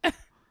it.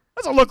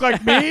 Doesn't look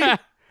like me.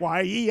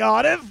 Why, Yee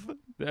Oughteth?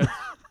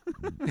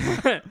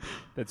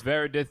 That's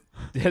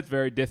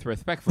very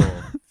disrespectful,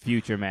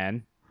 future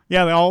man.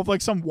 Yeah, they all have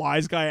like some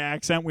wise guy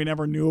accent we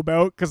never knew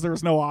about because there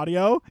was no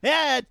audio.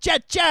 Yeah,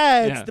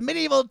 cha-cha, it's Yeah. the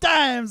medieval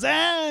times,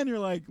 and you're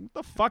like, what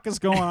the fuck is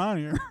going on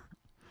here?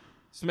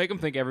 Just make them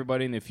think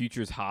everybody in the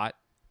future is hot.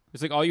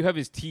 It's like all you have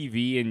is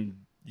TV and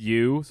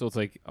you, so it's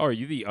like, oh, are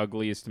you the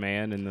ugliest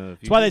man in the future?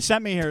 That's why they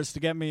sent me here, is to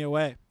get me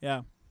away.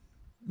 Yeah.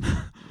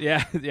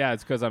 Yeah,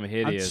 it's because I'm I'm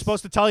hideous.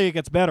 supposed to tell you it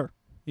gets better.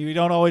 You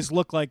don't always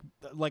look like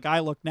I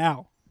look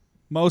now.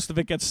 Most of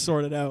it gets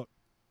sorted out.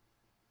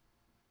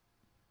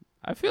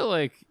 I feel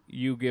like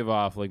you give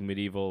off like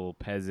medieval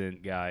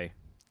peasant guy.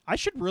 I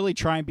should really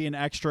try and be an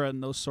extra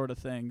in those sort of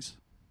things.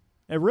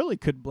 It really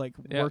could like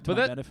Yeah, work to but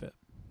my that- benefit.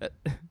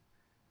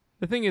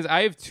 The thing is,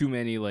 I have too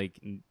many like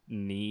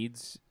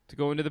needs to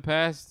go into the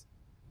past.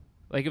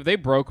 Like if they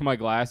broke my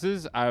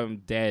glasses, I'm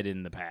dead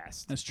in the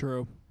past. That's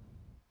true.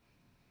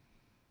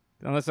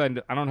 Unless I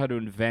don't know how to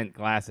invent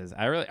glasses.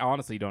 I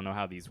honestly don't know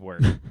how these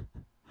work.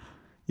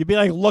 You'd be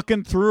like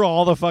looking through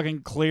all the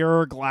fucking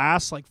clear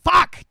glass, like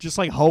fuck, just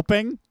like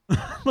hoping,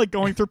 like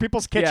going through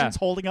people's kitchens,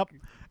 holding up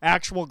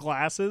actual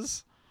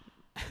glasses.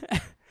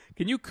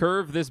 Can you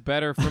curve this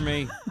better for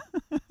me?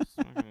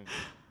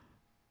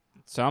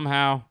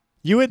 Somehow.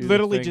 You would Do the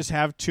literally thing. just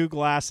have two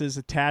glasses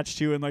attached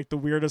to you in like the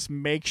weirdest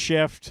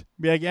makeshift.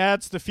 Be like, yeah,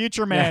 it's the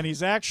future man. Yeah.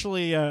 He's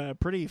actually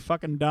pretty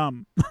fucking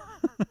dumb.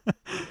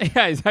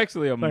 Yeah, he's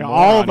actually a Like moron.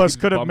 all of He us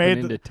keeps could have bumping made.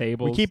 into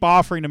tables. We keep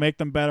offering to make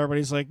them better, but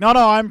he's like, no,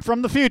 I'm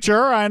from the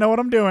future. I know what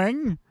I'm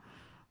doing.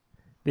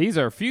 These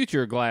are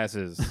future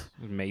glasses.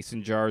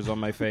 Mason jars on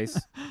my face.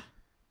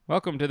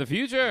 Welcome to the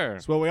future.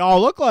 That's what we all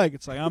look like.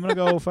 It's like, I'm gonna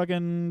go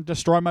fucking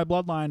destroy my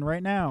bloodline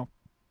right now.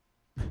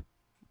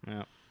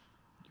 Yeah.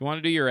 You want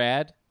to do your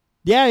ad?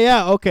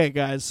 Yeah. Okay,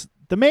 guys.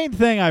 The main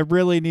thing I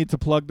really need to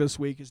plug this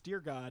week is, dear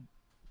God,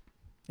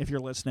 if you're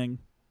listening,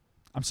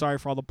 I'm sorry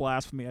for all the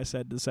blasphemy I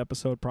said this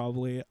episode.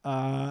 Probably.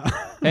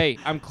 Hey,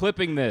 I'm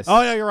clipping this.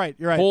 Oh yeah, you're right.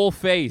 You're right. Whole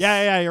face.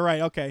 Yeah, you're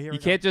right. Okay, here You we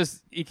can't go.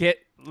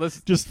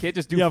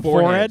 just do yeah,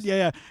 foreheads.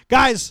 Yeah.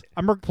 Guys,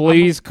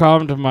 Please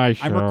come to my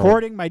show. I'm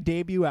recording my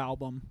debut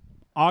album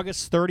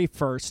August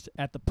 31st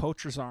at the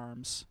Poacher's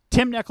Arms.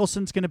 Tim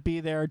Nicholson's going to be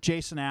there.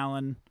 Jason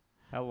Allen,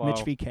 Hello. Mitch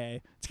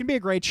VK. It's going to be a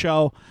great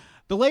show.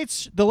 The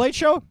late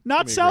show,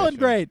 not be a selling great show.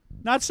 great.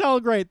 Not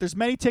selling great. There's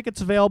many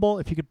tickets available.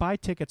 If you could buy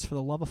tickets, for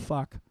the love of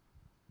fuck,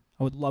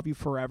 I would love you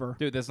forever.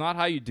 Dude, that's not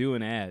how you do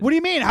an ad. What do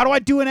you mean? How do I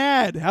do an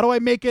ad? How do I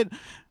make it?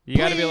 You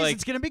got to be Please, like,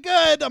 it's going to be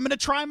good. I'm going to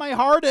try my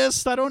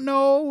hardest. I don't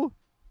know.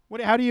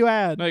 How do you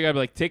add? no, you got to be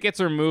like, tickets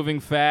are moving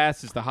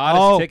fast. It's the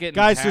hottest ticket in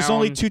guys, town. there's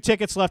only 2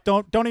 tickets left.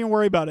 Don't even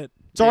worry about it.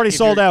 It's already If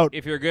sold you're- out.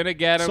 If you're going to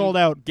get them, Sold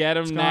out. Get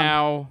them It's gone.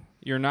 now.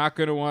 You're not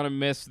going to want to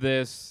miss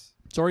this.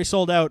 It's already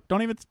sold out.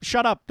 Don't even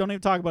shut up. Don't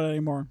even talk about it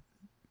anymore.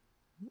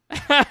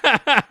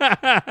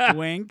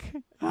 Wink.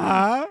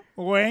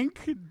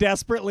 Wink.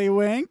 Desperately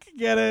wink.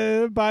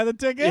 Buy the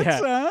tickets.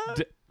 Yeah. Huh?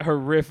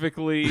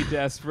 Horrifically,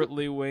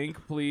 desperately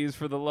wink. Please,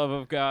 for the love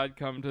of God,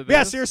 come to this.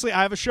 Yeah, seriously,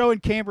 I have a show in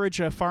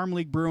Cambridge, Farm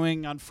League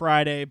Brewing on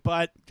Friday,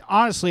 but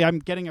honestly, I'm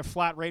getting a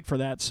flat rate for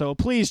that. So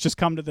please just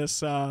come to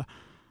this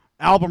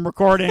album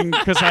recording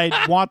because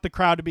I want the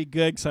crowd to be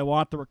good, because I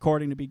want the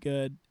recording to be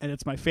good, and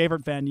it's my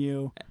favorite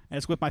venue, and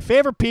it's with my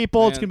favorite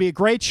people. It's Man. going to be a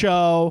great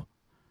show.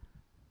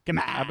 Come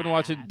on. I've been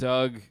watching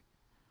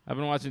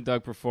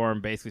Doug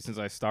perform basically since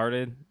I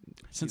started.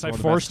 Since He's I one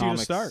of the best forced you to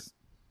comics. start.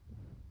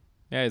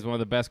 Yeah, he's one of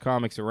the best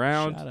comics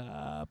around. Shut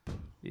up.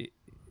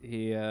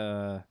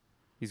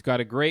 He's got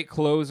a great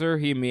closer.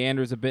 He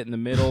meanders a bit in the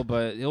middle,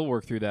 but he'll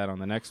work through that on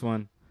the next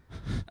one.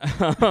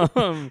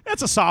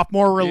 That's a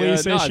sophomore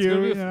release no, it's issue,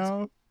 gonna be you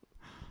know?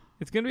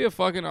 It's gonna be a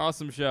fucking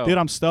awesome show. Dude,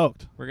 I'm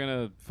stoked. We're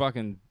gonna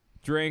fucking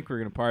drink. We're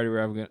gonna party.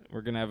 We're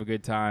gonna have a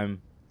good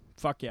time.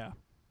 Fuck yeah.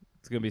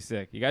 It's gonna be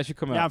sick. You guys should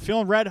come Yeah, I'm out.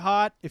 feeling red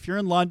hot. If you're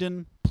in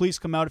London, please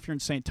come out. If you're in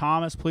St.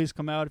 Thomas, please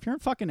come out. If you're in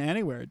fucking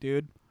anywhere,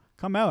 dude,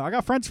 come out. I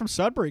got friends from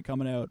Sudbury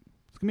coming out.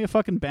 It's going to be a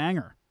fucking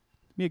banger.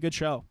 It's going to be a good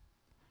show.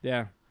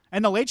 Yeah.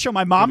 And the Late Show,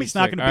 my mommy's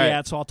not sick. going to All be right.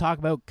 at, so I'll talk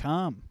about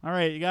cum. All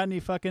right, you got any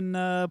fucking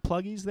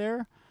pluggies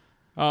there?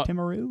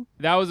 Timaroo?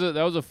 That was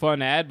a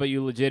fun ad, but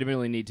you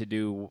legitimately need to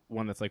do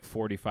one that's like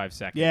 45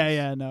 seconds.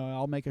 Yeah, no,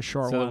 I'll make a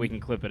short So one. that we can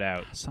clip it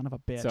out. Son of a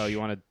bitch. So you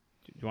want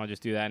to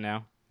just do that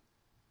now?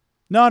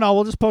 No,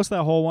 we'll just post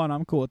that whole one.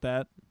 I'm cool with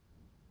that.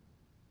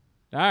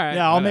 All right.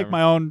 Yeah, I'll whatever. make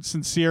my own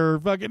sincere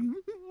fucking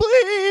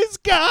please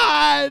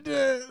God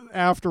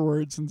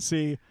afterwards and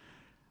see.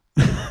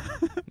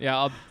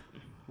 Yeah,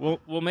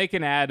 we'll make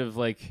an ad of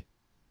like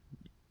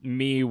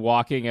me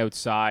walking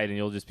outside, and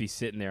you'll just be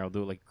sitting there. I'll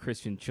do it like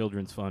Christian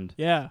Children's Fund.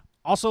 Yeah.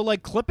 Also,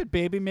 like, clip it,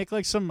 baby. Make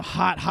like some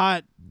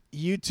hot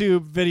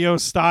YouTube video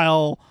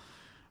style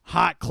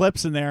hot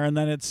clips in there, and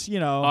then it's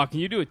Oh, can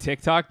you do a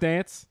TikTok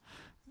dance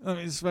I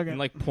mean, it's fucking and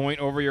like point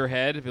over your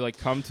head and be like,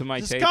 "Come to my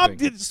just taping."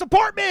 come,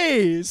 support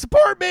me,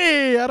 support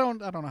me. I don't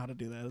know how to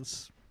do that.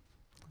 It's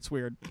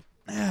weird.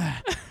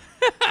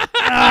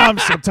 I'm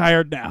so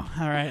tired now.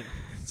 All right.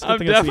 It's a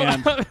good thing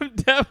it's the end. I'm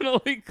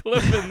definitely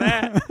clipping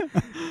that.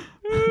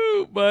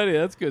 Ooh, buddy,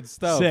 that's good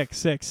stuff.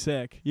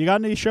 Sick. You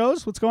got any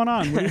shows? What's going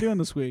on? What are you doing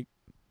this week?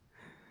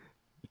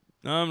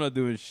 No, I'm not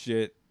doing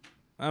shit.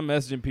 I'm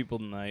messaging people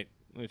tonight.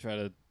 We try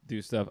to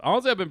do stuff.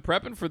 Also, I've been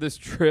prepping for this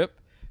trip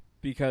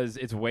because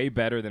it's way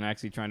better than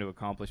actually trying to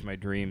accomplish my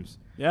dreams.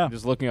 Yeah. I'm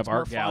just looking up It's more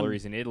art fun.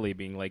 galleries in Italy,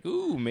 being like,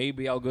 ooh,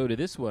 maybe I'll go to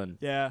this one.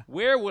 Yeah.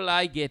 Where will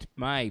I get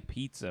my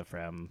pizza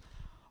from?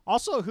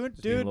 Also,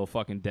 Just being a little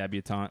fucking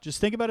debutante. just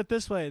think about it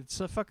this way. It's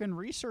a fucking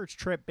research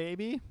trip,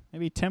 baby.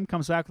 Maybe Tim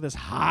comes back with this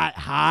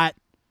hot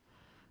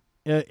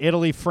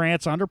Italy,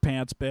 France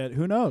underpants bit.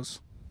 Who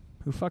knows?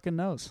 Who fucking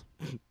knows?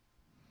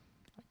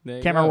 There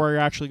you Can't go. remember where you're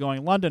actually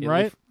going. London,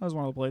 Italy. right? That was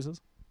one of the places.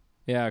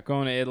 Yeah,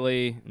 going to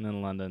Italy and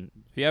then London.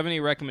 If you have any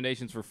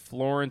recommendations for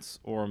Florence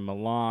or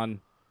Milan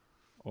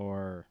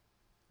or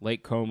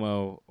Lake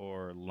Como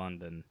or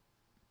London,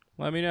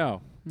 let me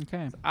know.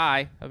 Okay.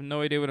 I have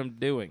no idea what I'm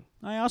doing.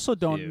 I also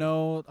don't Ew.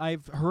 know.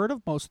 I've heard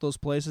of most of those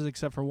places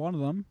except for one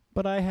of them,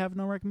 but I have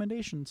no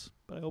recommendations.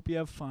 But I hope you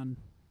have fun.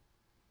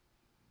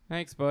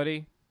 Thanks,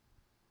 buddy.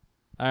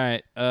 All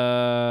right,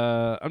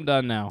 I'm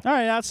done now. All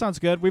right, that sounds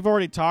good. We've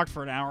already talked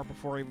for an hour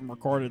before we even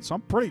recorded, so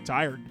I'm pretty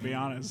tired, to be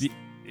honest.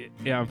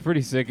 Yeah, I'm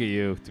pretty sick of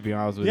you, to be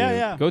honest with you.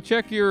 Yeah. Go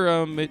check your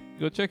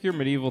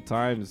medieval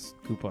times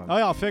coupon. Oh,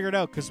 yeah, I'll figure it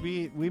out because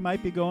we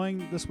might be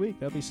going this week.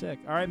 That'd be sick.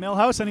 All right,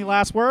 Millhouse, any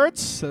last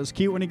words? That was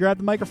cute when he grabbed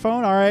the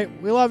microphone. All right,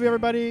 we love you,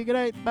 everybody. Good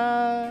night.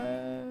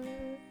 Bye.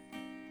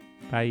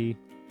 Bye.